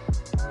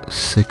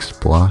 6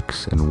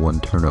 blocks, and 1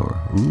 turnover.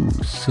 Ooh,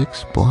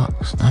 6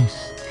 blocks.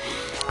 Nice.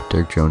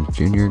 Derrick Jones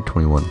Jr.,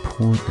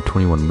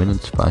 21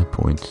 minutes, 5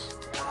 points,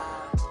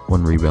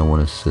 1 rebound,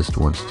 1 assist,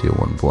 1 steal,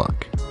 1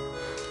 block.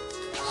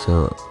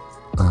 So,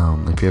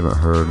 if you haven't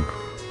heard,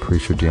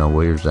 pretty sure Dion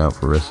Waiters out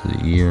for the rest of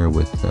the year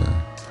with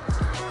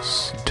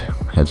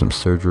had some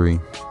surgery.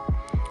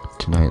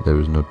 Tonight there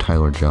was no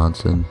Tyler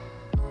Johnson.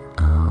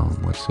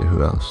 Let's see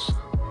who else.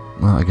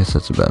 Well, I guess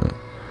that's about it.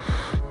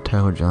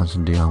 Tyler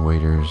Johnson, Dion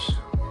Waiters.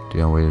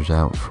 Dion Waiters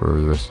out for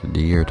the rest of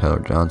the year. Tyler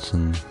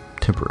Johnson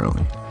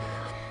temporarily.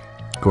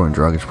 Goran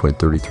Dragic played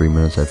 33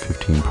 minutes, had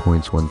 15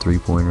 points, 1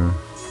 3-pointer,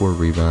 4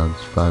 rebounds,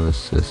 5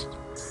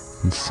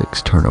 assists, and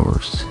 6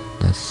 turnovers.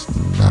 That's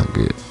not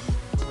good.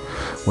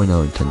 Wayne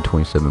Ellington,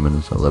 27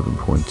 minutes, 11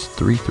 points,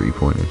 3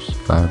 3-pointers,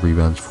 5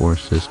 rebounds, 4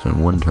 assists,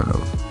 and 1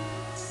 turnover.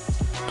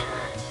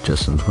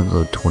 Justin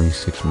Winslow,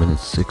 26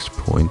 minutes, 6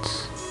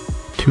 points,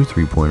 2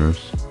 3-pointers,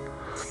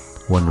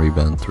 1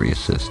 rebound, 3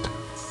 assists.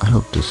 I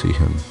hope to see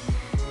him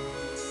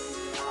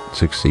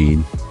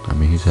succeed. I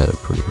mean, he's had a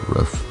pretty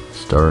rough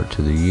start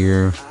to the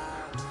year.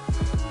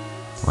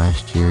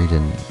 Last year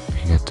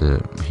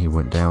he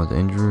went down with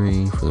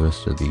injury for the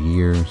rest of the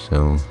year,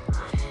 so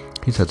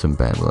he's had some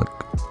bad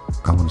luck.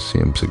 I want to see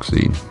him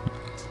succeed.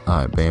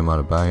 Alright, Bam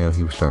Adebayo,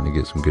 he was starting to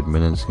get some good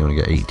minutes. He only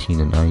got 18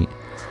 tonight,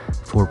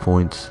 4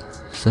 points,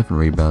 7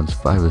 rebounds,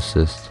 5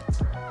 assists,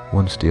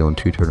 1 steal, and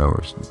 2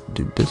 turnovers.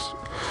 Dude, this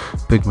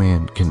big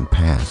man can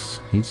pass.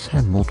 He's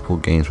had multiple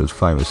games with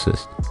 5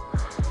 assists,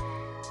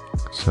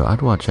 so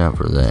I'd watch out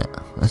for that.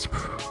 That's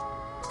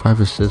 5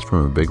 assists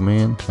from a big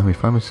man. I mean,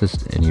 5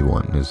 assists to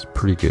anyone is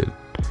pretty good.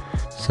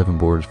 7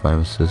 boards, 5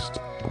 assists,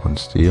 1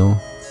 steal.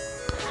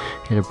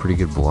 He had a pretty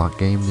good block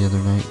game the other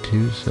night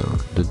too, so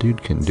the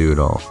dude can do it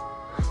all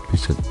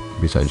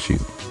besides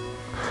shoot.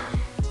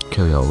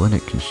 Kelly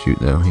Olynyk can shoot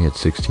though. He had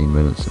 16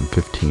 minutes and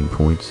 15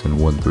 points and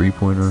 1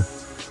 3-pointer,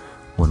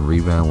 1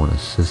 rebound, 1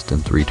 assist,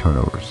 and 3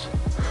 turnovers.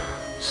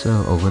 So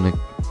Olynyk,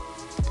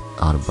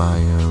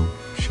 Adebayo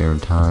sharing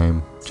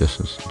time.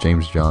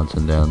 James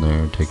Johnson down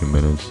there taking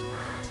minutes.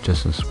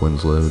 Justice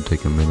Winslow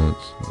taking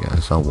minutes. I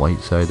saw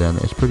Whiteside down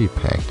there. It's pretty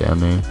packed down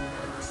there.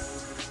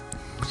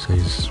 So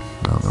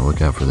I don't know,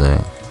 look out for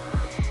that.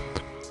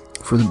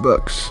 For the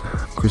Bucks,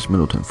 Chris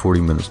Middleton,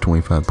 40 minutes,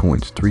 25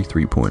 points, 3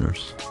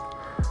 3-pointers,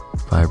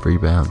 5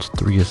 rebounds,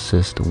 3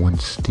 assists, 1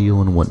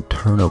 steal, and 1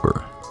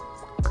 turnover.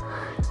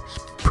 It's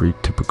pretty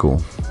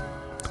typical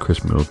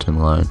Chris Middleton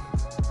line.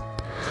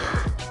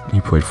 He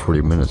played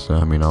 40 minutes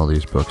now. I mean, all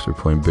these Bucks are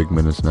playing big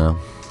minutes now.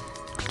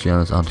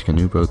 Giannis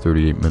Antetokounmpo,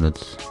 38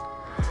 minutes,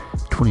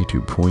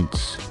 22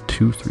 points,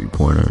 2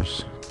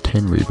 3-pointers,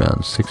 10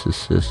 rebounds, 6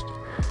 assists,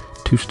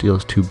 2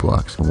 steals, 2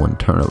 blocks, and 1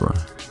 turnover.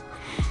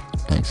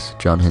 Nice.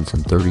 John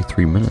Henson,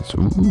 33 minutes.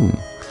 Ooh.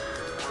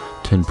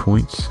 10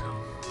 points,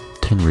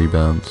 10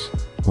 rebounds,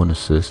 1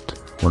 assist,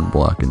 1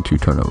 block, and 2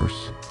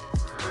 turnovers.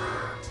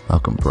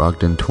 Malcolm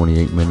Brogdon,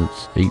 28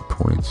 minutes, 8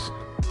 points,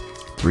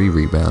 3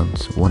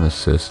 rebounds, 1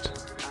 assist,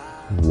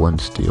 1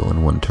 steal,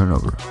 and 1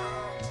 turnover.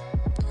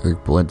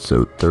 Eric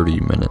Bledsoe, 30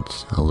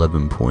 minutes,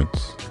 11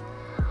 points,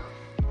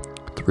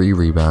 3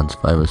 rebounds,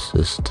 5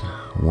 assists,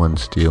 1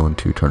 steal, and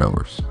 2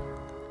 turnovers.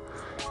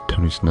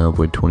 Tony Snell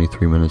played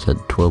 23 minutes, had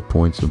 12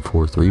 points and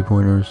 4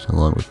 3-pointers,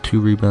 along with 2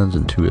 rebounds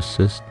and 2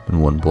 assists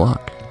and 1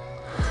 block.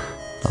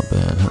 Not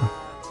bad, huh?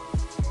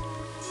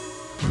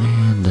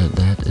 And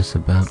that is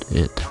about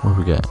it. What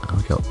we got?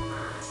 We got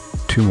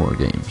 2 more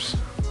games.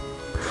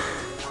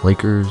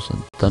 Lakers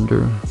and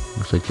Thunder.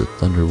 Looks like the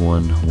Thunder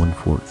won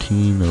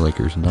 114, the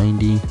Lakers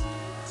 90.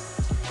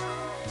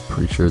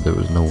 Pretty sure there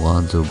was no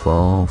Lonzo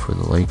Ball for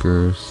the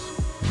Lakers.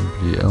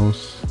 Anybody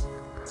else?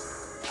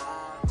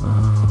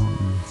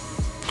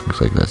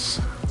 Looks like that's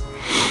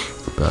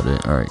about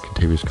it. Alright,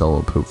 Kentavious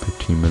Caldwell-Pope,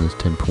 15 minutes,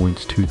 10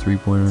 points, 2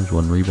 3-pointers,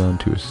 1 rebound,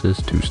 2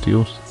 assists, 2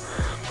 steals.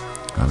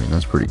 I mean,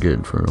 that's pretty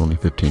good for only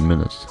 15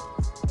 minutes.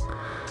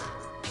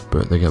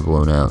 But they got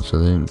blown out, so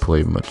they didn't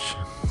play much.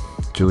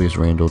 Julius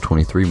Randle,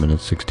 23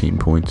 minutes, 16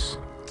 points,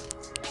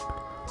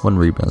 1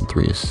 rebound,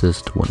 3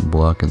 assists, 1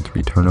 block, and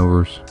 3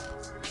 turnovers.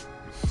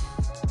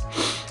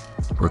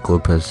 Brook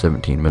Lopez,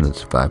 17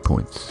 minutes, 5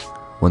 points,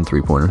 1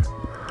 3-pointer,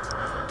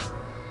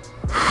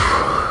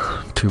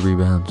 2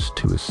 rebounds,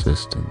 2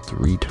 assists, and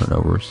 3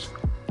 turnovers.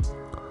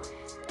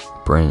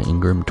 Brandon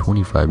Ingram,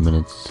 25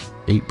 minutes,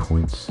 8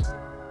 points,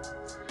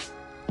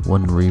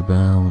 1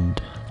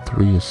 rebound,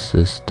 3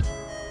 assists,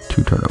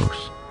 2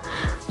 turnovers.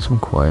 Some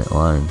quiet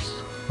lines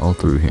all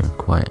through here,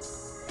 quiet.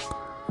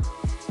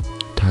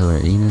 Tyler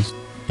Enes,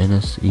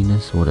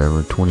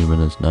 whatever, 20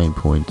 minutes, 9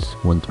 points,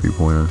 1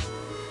 3-pointer,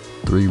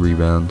 3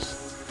 rebounds,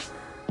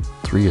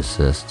 3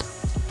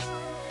 assists,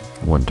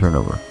 1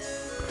 turnover.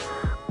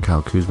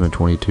 Kyle Kuzma,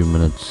 22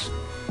 minutes,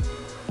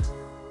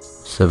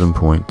 7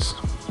 points,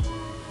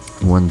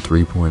 1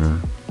 3-pointer,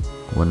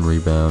 1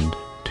 rebound,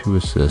 2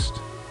 assists,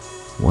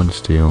 1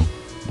 steal,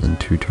 and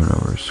 2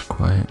 turnovers.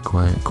 Quiet.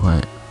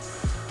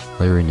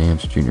 Larry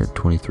Nance Jr.,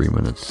 23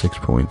 minutes, 6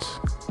 points,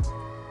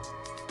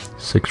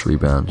 6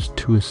 rebounds,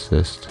 2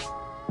 assists,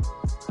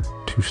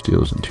 2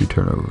 steals, and 2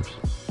 turnovers.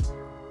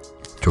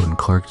 Jordan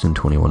Clarkson,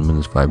 21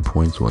 minutes, 5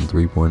 points, 1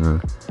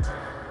 3-pointer,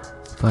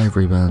 5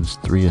 rebounds,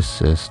 3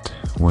 assists,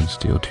 1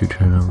 steal, 2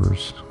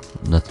 turnovers.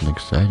 Nothing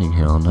exciting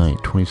here all night.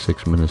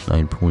 26 minutes,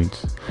 9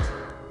 points.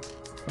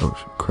 Oh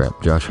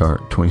crap, Josh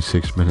Hart,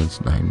 26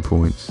 minutes, 9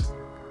 points,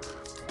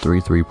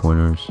 3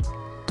 3-pointers,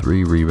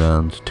 3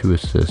 rebounds, 2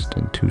 assists,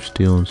 and 2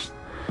 steals.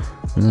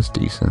 And that's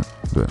decent,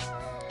 but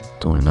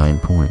it's only 9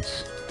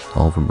 points.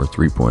 All of them are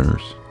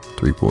 3-pointers,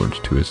 3 boards,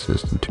 2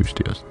 assists, and 2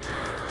 steals.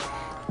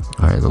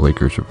 Alright, the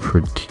Lakers are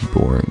pretty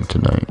boring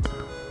tonight.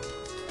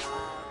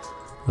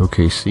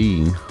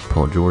 OKC,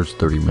 Paul George,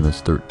 30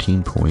 minutes,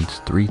 13 points,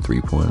 3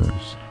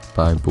 3-pointers,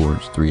 5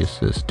 boards, 3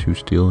 assists, 2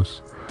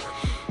 steals.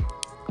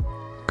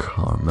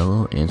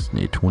 Carmelo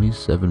Anthony,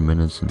 27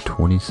 minutes and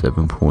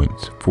 27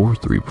 points, 4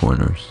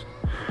 3-pointers,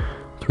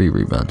 3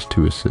 rebounds,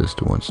 2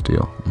 assists, 1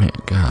 steal. Man,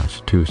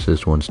 gosh, 2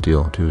 assists, 1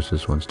 steal, 2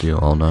 assists, 1 steal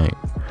all night.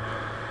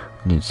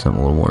 I need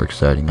something a little more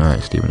exciting.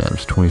 Alright, Steven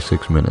Adams,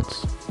 26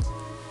 minutes,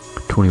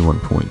 21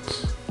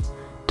 points,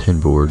 10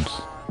 boards,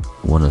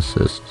 1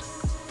 assist,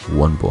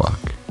 1 block,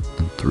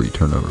 and 3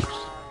 turnovers.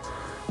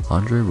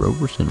 Andre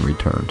Roberson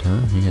returned,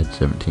 He had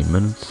 17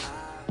 minutes.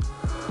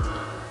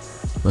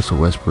 Russell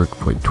Westbrook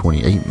played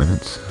 28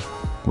 minutes.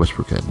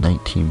 Westbrook had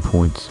 19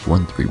 points,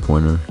 1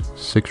 3-pointer,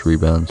 6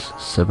 rebounds,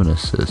 7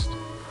 assists,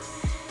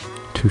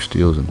 2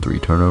 steals, and 3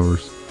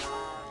 turnovers.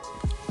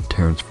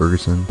 Terrence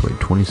Ferguson played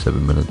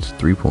 27 minutes,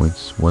 3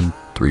 points, 1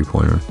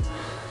 3-pointer,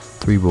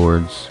 3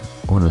 boards,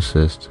 1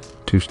 assist,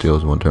 2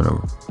 steals, 1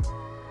 turnover.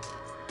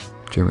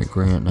 Jeremy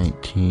Grant,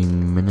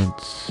 19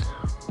 minutes,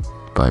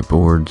 5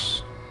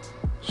 boards,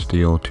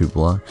 steal, 2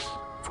 blocks,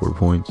 4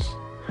 points.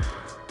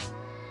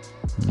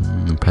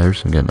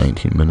 Patterson got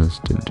 19 minutes,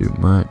 didn't do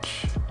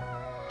much.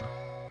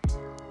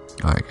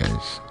 Alright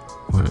guys,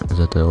 what is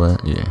that the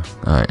last? Yeah.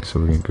 Alright, so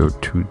we're gonna go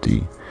to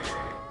the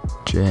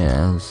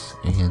Jazz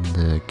and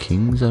the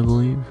Kings, I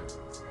believe.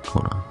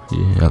 Hold on.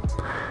 Yep.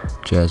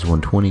 Jazz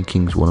 120,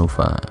 Kings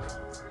 105.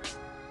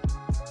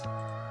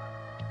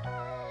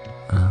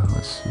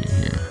 Let's see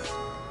here.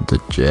 The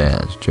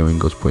Jazz. Joe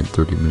Ingles played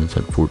 30 minutes,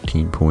 had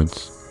 14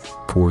 points,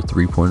 4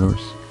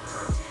 3-pointers,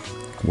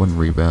 1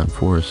 rebound,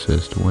 4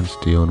 assists, 1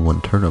 steal, and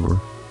 1 turnover.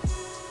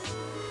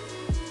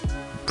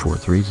 4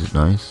 threes is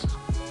nice.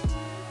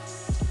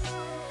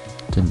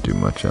 Didn't do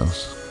much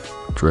else.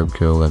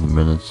 Drebko, 11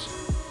 minutes.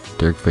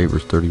 Derek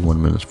Favors,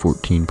 31 minutes,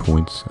 14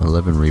 points,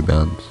 11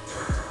 rebounds,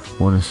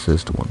 1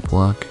 assist, 1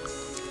 block.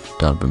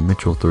 Donovan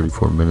Mitchell,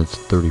 34 minutes,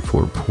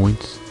 34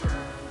 points,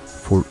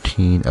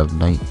 14 of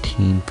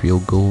 19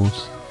 field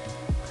goals.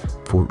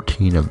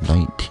 14 of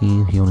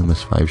 19. He only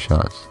missed 5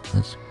 shots.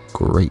 That's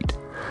great.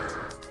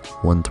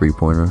 1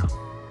 3-pointer,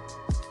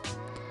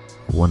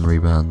 1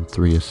 rebound,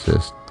 3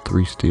 assists,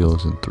 3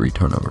 steals, and 3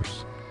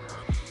 turnovers.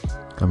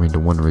 I mean, the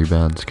 1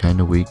 rebound's kind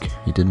of weak.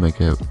 He did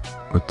make it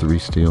with 3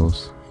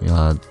 steals. He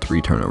had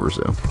 3 turnovers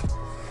though.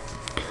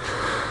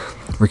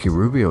 Ricky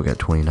Rubio got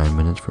 29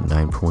 minutes for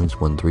 9 points,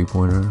 1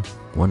 3-pointer,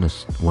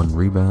 1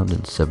 rebound,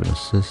 and 7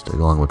 assists,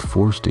 along with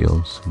 4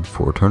 steals and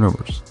 4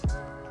 turnovers.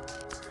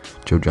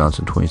 Joe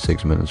Johnson,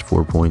 26 minutes,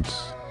 4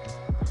 points,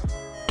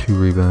 2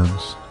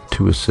 rebounds,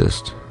 2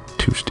 assists,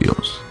 2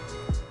 steals.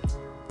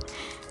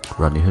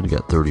 Rodney Hood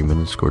got 30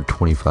 minutes, scored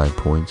 25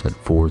 points, had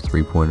 4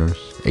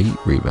 3-pointers,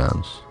 8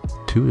 rebounds,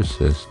 2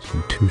 assists,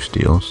 and 2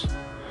 steals.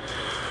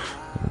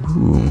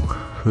 Ooh,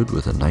 Hood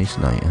with a nice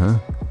night, huh?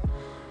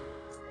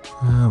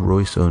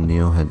 Royce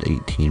O'Neal had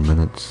 18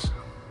 minutes.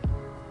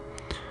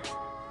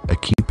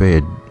 Akipe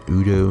had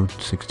Udo,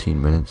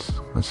 16 minutes.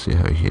 Let's see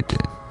how he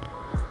did.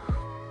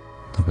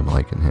 I've been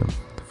liking him.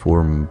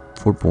 4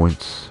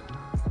 points,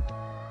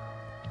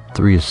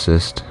 3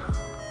 assists,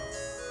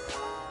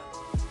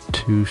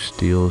 2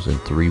 steals, and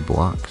 3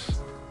 blocks.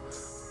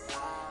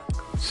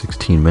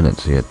 16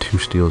 minutes, he had 2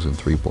 steals and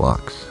 3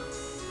 blocks.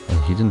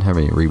 And he didn't have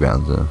any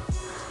rebounds though.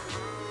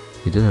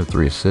 He did have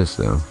 3 assists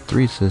though.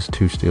 3 assists,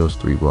 2 steals,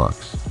 3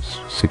 blocks.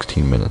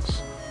 16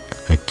 minutes.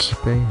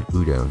 Akipe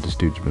Udo. This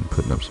dude's been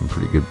putting up some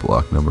pretty good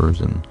block numbers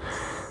and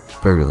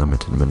very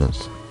limited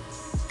minutes.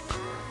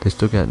 They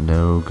still got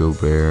no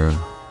Gobert.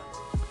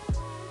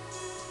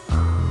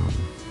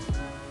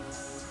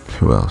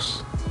 Who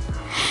else?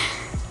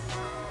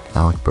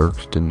 Alec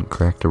Burks didn't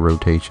crack the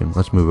rotation.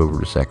 Let's move over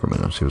to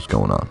Sacramento, see what's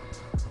going on.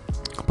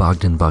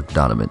 Bogdan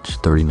Bogdanovic,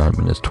 39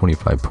 minutes,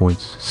 25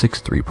 points,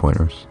 6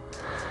 3-pointers,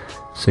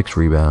 6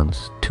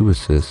 rebounds, 2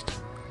 assists,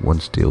 1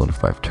 steal, and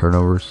 5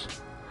 turnovers.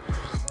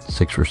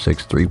 6 for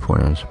 6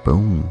 3-pointers.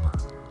 Boom.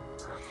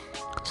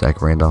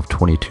 Zach Randolph,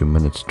 22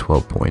 minutes,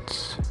 12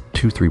 points,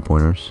 2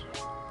 3-pointers,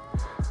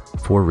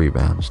 4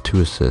 rebounds,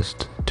 2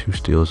 assists, 2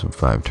 steals, and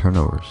 5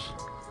 turnovers.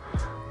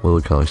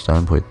 Willie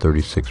Cauley-Stein played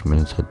 36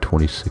 minutes, had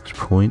 26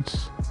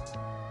 points,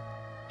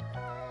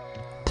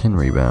 10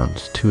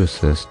 rebounds, 2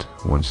 assists,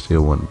 1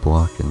 steal, 1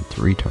 block, and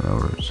 3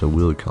 turnovers. So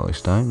Willie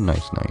Cauley-Stein,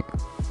 nice night.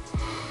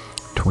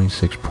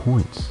 26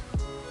 points,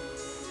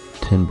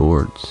 10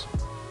 boards,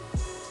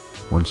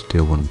 1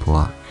 steal, 1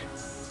 block.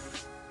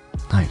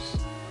 Nice.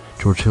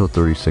 George Hill,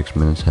 36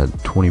 minutes,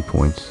 had 20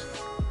 points,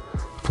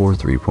 4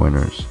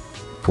 3-pointers,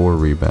 4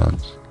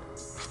 rebounds,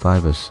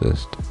 5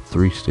 assists,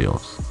 3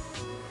 steals,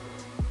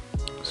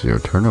 0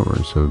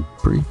 turnovers. So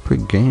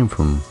pretty game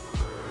from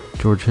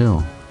George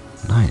Hill.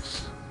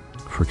 Nice.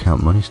 For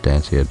Count Money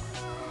stats, he had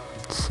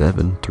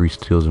 7, 3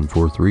 steals, and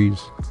 4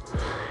 threes.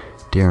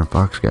 De'Aaron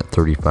Fox got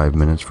 35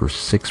 minutes for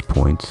 6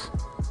 points,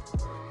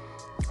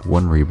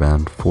 1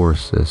 rebound, 4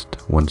 assists,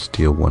 1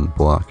 steal, 1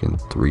 block,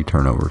 and 3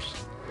 turnovers.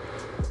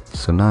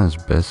 So not his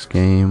best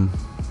game.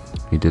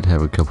 He did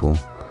have a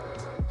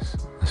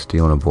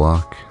steal and a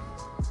block.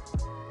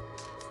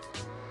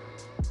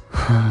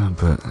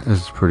 But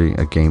it's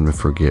a game to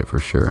forget for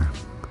sure.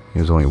 He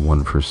was only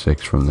 1 for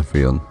 6 from the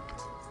field.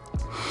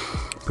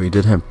 But he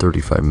did have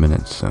 35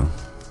 minutes, so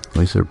at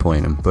least they're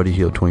playing him. Buddy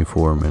Hield,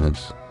 24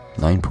 minutes,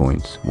 9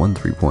 points, 1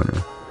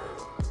 3-pointer,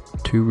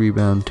 2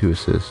 rebounds, 2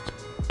 assists,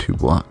 2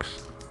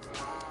 blocks.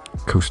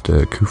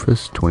 Costa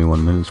Koufos,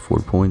 21 minutes, 4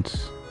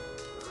 points,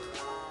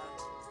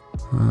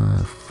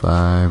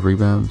 5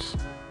 rebounds,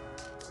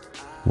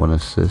 1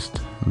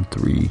 assist, and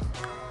 3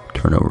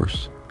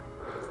 turnovers.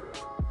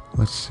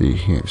 Let's see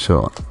here.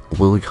 So,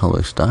 Willie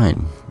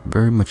Cauley-Stein,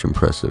 very much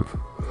impressive.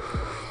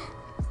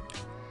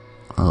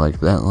 I like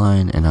that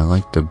line, and I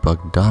like the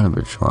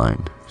Bogdanovic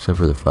line, except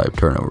for the 5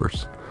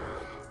 turnovers.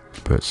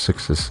 But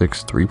 6 to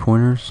 6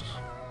 3-pointers?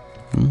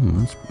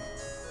 That's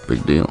a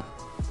big deal.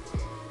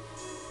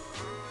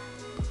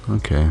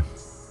 Okay.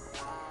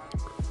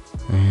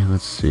 And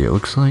let's see. It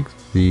looks like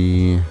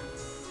the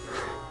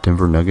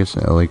Denver Nuggets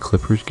and LA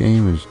Clippers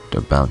game is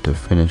about to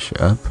finish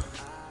up.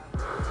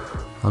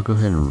 I'll go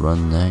ahead and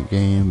run that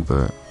game,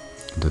 but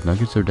the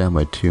Nuggets are down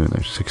by 2 and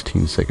there's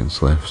 16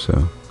 seconds left,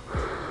 so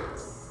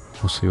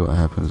we'll see what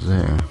happens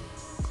there.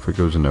 If it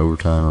goes in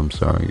overtime, I'm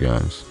sorry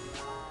guys.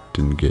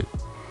 Didn't get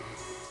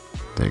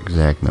the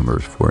exact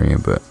numbers for you,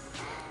 but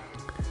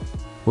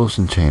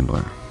Wilson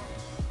Chandler.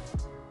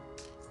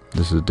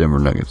 This is Denver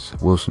Nuggets.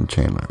 Wilson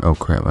Chandler. Oh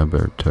crap, I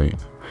better tell you.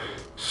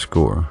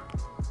 Score.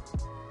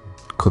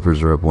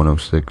 Clippers are up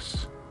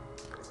 106.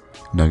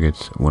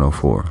 Nuggets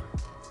 104.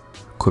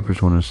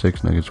 Clippers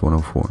 106, Nuggets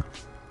 104.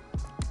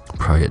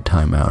 Probably a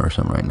timeout or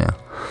something right now.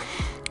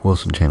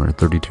 Wilson Chandler,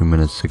 32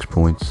 minutes, 6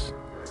 points,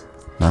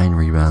 9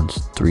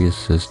 rebounds, 3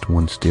 assists,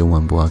 1 steal,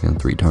 1 block,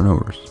 and 3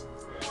 turnovers.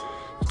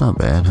 It's not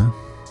bad, huh?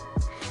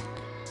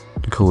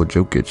 Nikola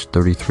Jokic,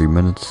 33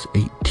 minutes,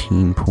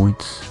 18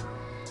 points,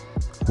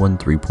 1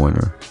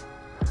 3-pointer,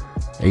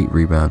 8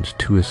 rebounds,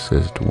 2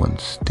 assists, 1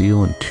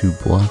 steal, and 2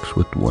 blocks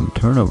with 1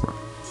 turnover.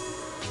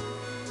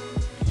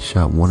 He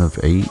shot 1 of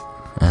 8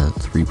 out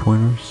of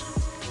 3-pointers.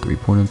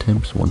 3-point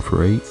attempts, 1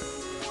 for 8.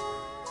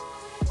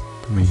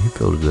 I mean, he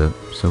filled it up,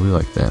 so we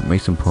like that.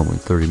 Mason Plumlee,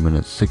 30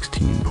 minutes,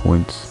 16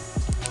 points,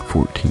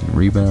 14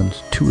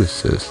 rebounds, 2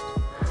 assists,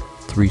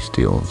 3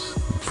 steals,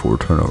 and 4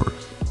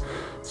 turnovers.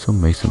 So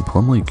Mason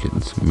Plumlee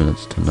getting some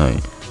minutes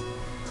tonight.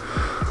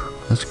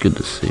 That's good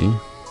to see.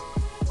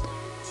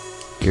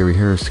 Gary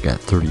Harris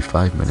got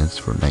 35 minutes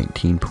for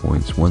 19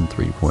 points, 1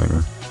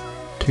 3-pointer,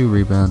 2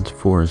 rebounds,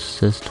 4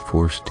 assists,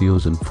 4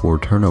 steals, and 4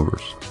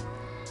 turnovers.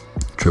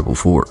 Triple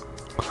 4.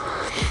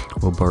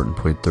 Will Barton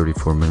played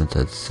 34 minutes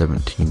at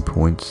 17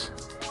 points,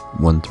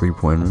 1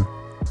 3-pointer,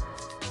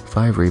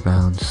 5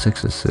 rebounds,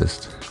 6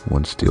 assists,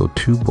 1 steal,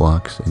 2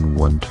 blocks, and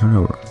 1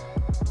 turnover.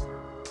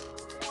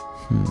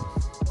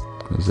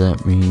 Does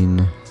that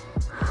mean...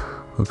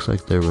 Looks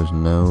like there was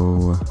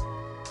no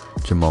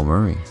Jamal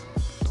Murray.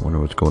 I wonder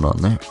what's going on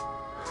there.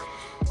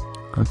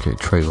 Okay,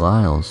 Trey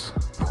Lyles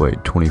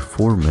played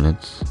 24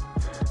 minutes,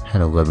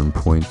 had 11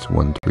 points,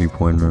 1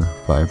 3-pointer,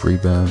 5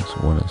 rebounds,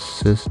 1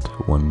 assist,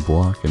 1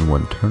 block, and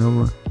 1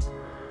 turnover.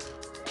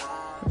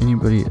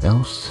 Anybody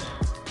else?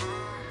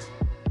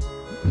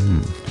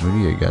 Who do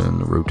you got in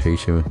the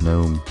rotation with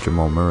no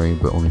Jamal Murray,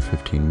 but only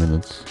 15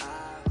 minutes?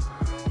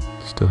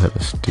 Still had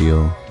a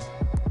steal,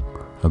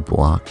 a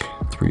block,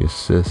 3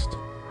 assists,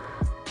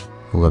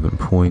 11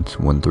 points,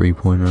 1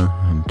 3-pointer,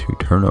 and 2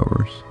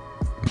 turnovers.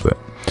 But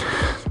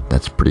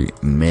that's pretty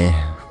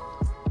meh.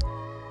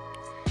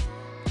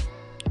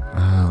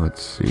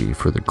 Let's see.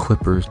 For the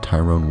Clippers,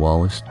 Tyrone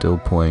Wallace still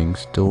playing,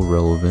 still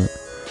relevant.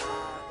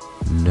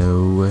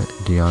 No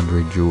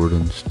DeAndre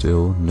Jordan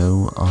still.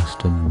 No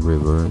Austin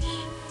Rivers.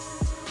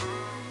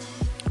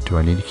 Do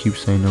I need to keep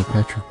saying no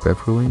Patrick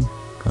Beverley?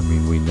 I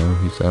mean, we know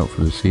he's out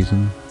for the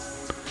season.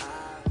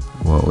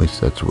 Well, at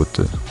least that's what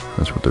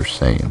they're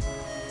saying.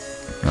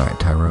 All right,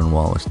 Tyrone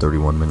Wallace,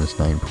 31 minutes,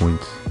 9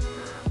 points,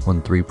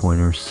 1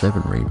 3-pointer,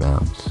 7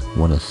 rebounds,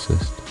 1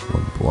 assist,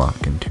 1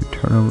 block, and 2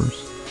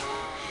 turnovers.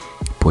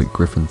 Blake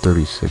Griffin,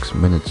 36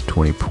 minutes,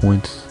 20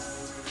 points,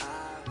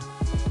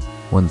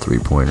 1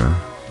 3-pointer,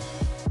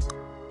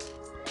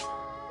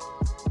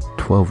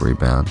 12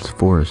 rebounds,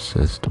 4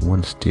 assists,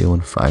 1 steal,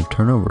 and 5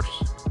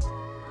 turnovers.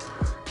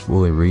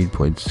 Willie Reed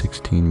played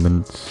 16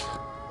 minutes.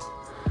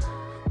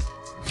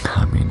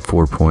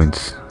 4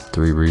 points,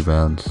 3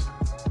 rebounds,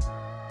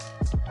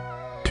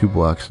 2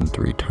 blocks, and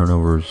 3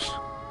 turnovers.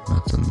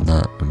 Nothing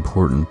that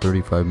important.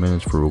 35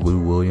 minutes for Lou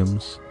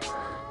Williams.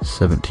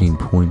 17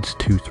 points,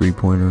 2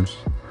 3-pointers,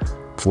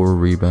 4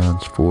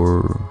 rebounds,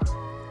 4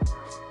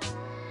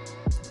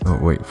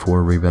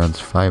 rebounds,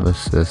 5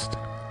 assists,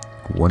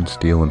 1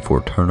 steal, and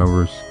 4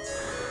 turnovers.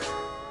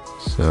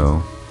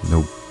 So,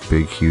 no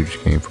big,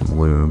 huge game from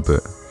Lou,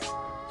 but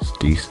it's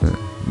decent.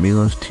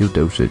 Milos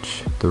Teodosic,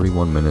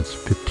 31 minutes,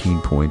 15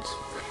 points,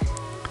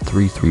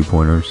 3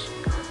 3-pointers,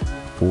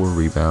 4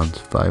 rebounds,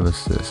 5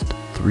 assists,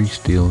 3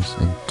 steals,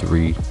 and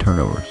 3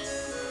 turnovers.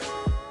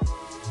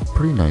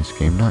 Pretty nice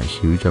game, not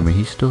huge.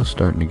 He's still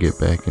starting to get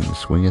back in the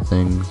swing of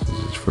things. This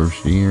is his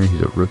first year.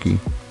 He's a rookie.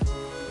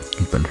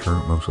 He's been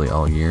hurt mostly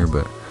all year,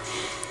 but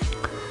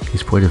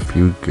he's played a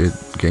few good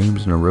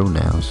games in a row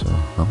now, so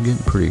I'm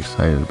getting pretty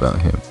excited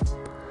about him.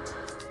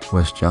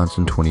 Wes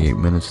Johnson, 28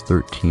 minutes,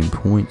 13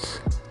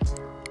 points,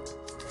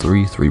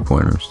 3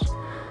 3-pointers,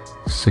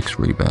 6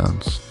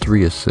 rebounds,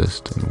 3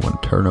 assists, and 1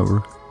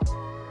 turnover.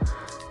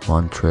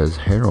 Montrezl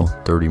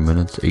Harrell, 30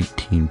 minutes,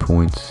 18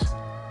 points,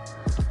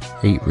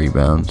 8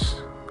 rebounds,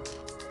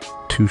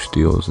 2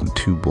 steals, and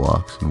 2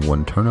 blocks, and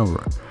 1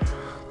 turnover.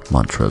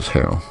 Montrezl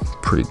Harrell,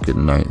 pretty good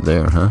night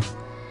there, huh?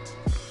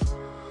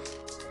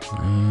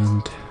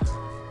 And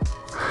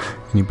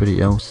anybody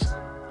else?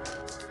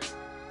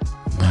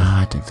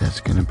 Nah, I think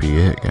that's gonna be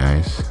it,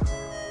 guys.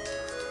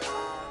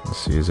 Let's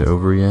see, is it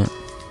over yet?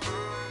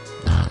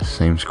 Nah,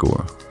 same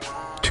score.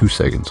 2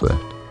 seconds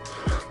left.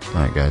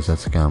 Alright, guys,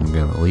 that's the time I'm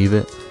gonna leave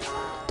it.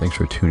 Thanks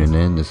for tuning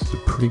in. This is a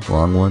pretty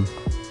long one.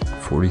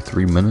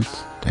 43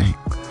 minutes. Dang.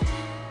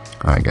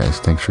 Alright, guys,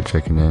 thanks for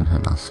checking in,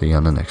 and I'll see you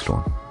on the next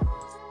one.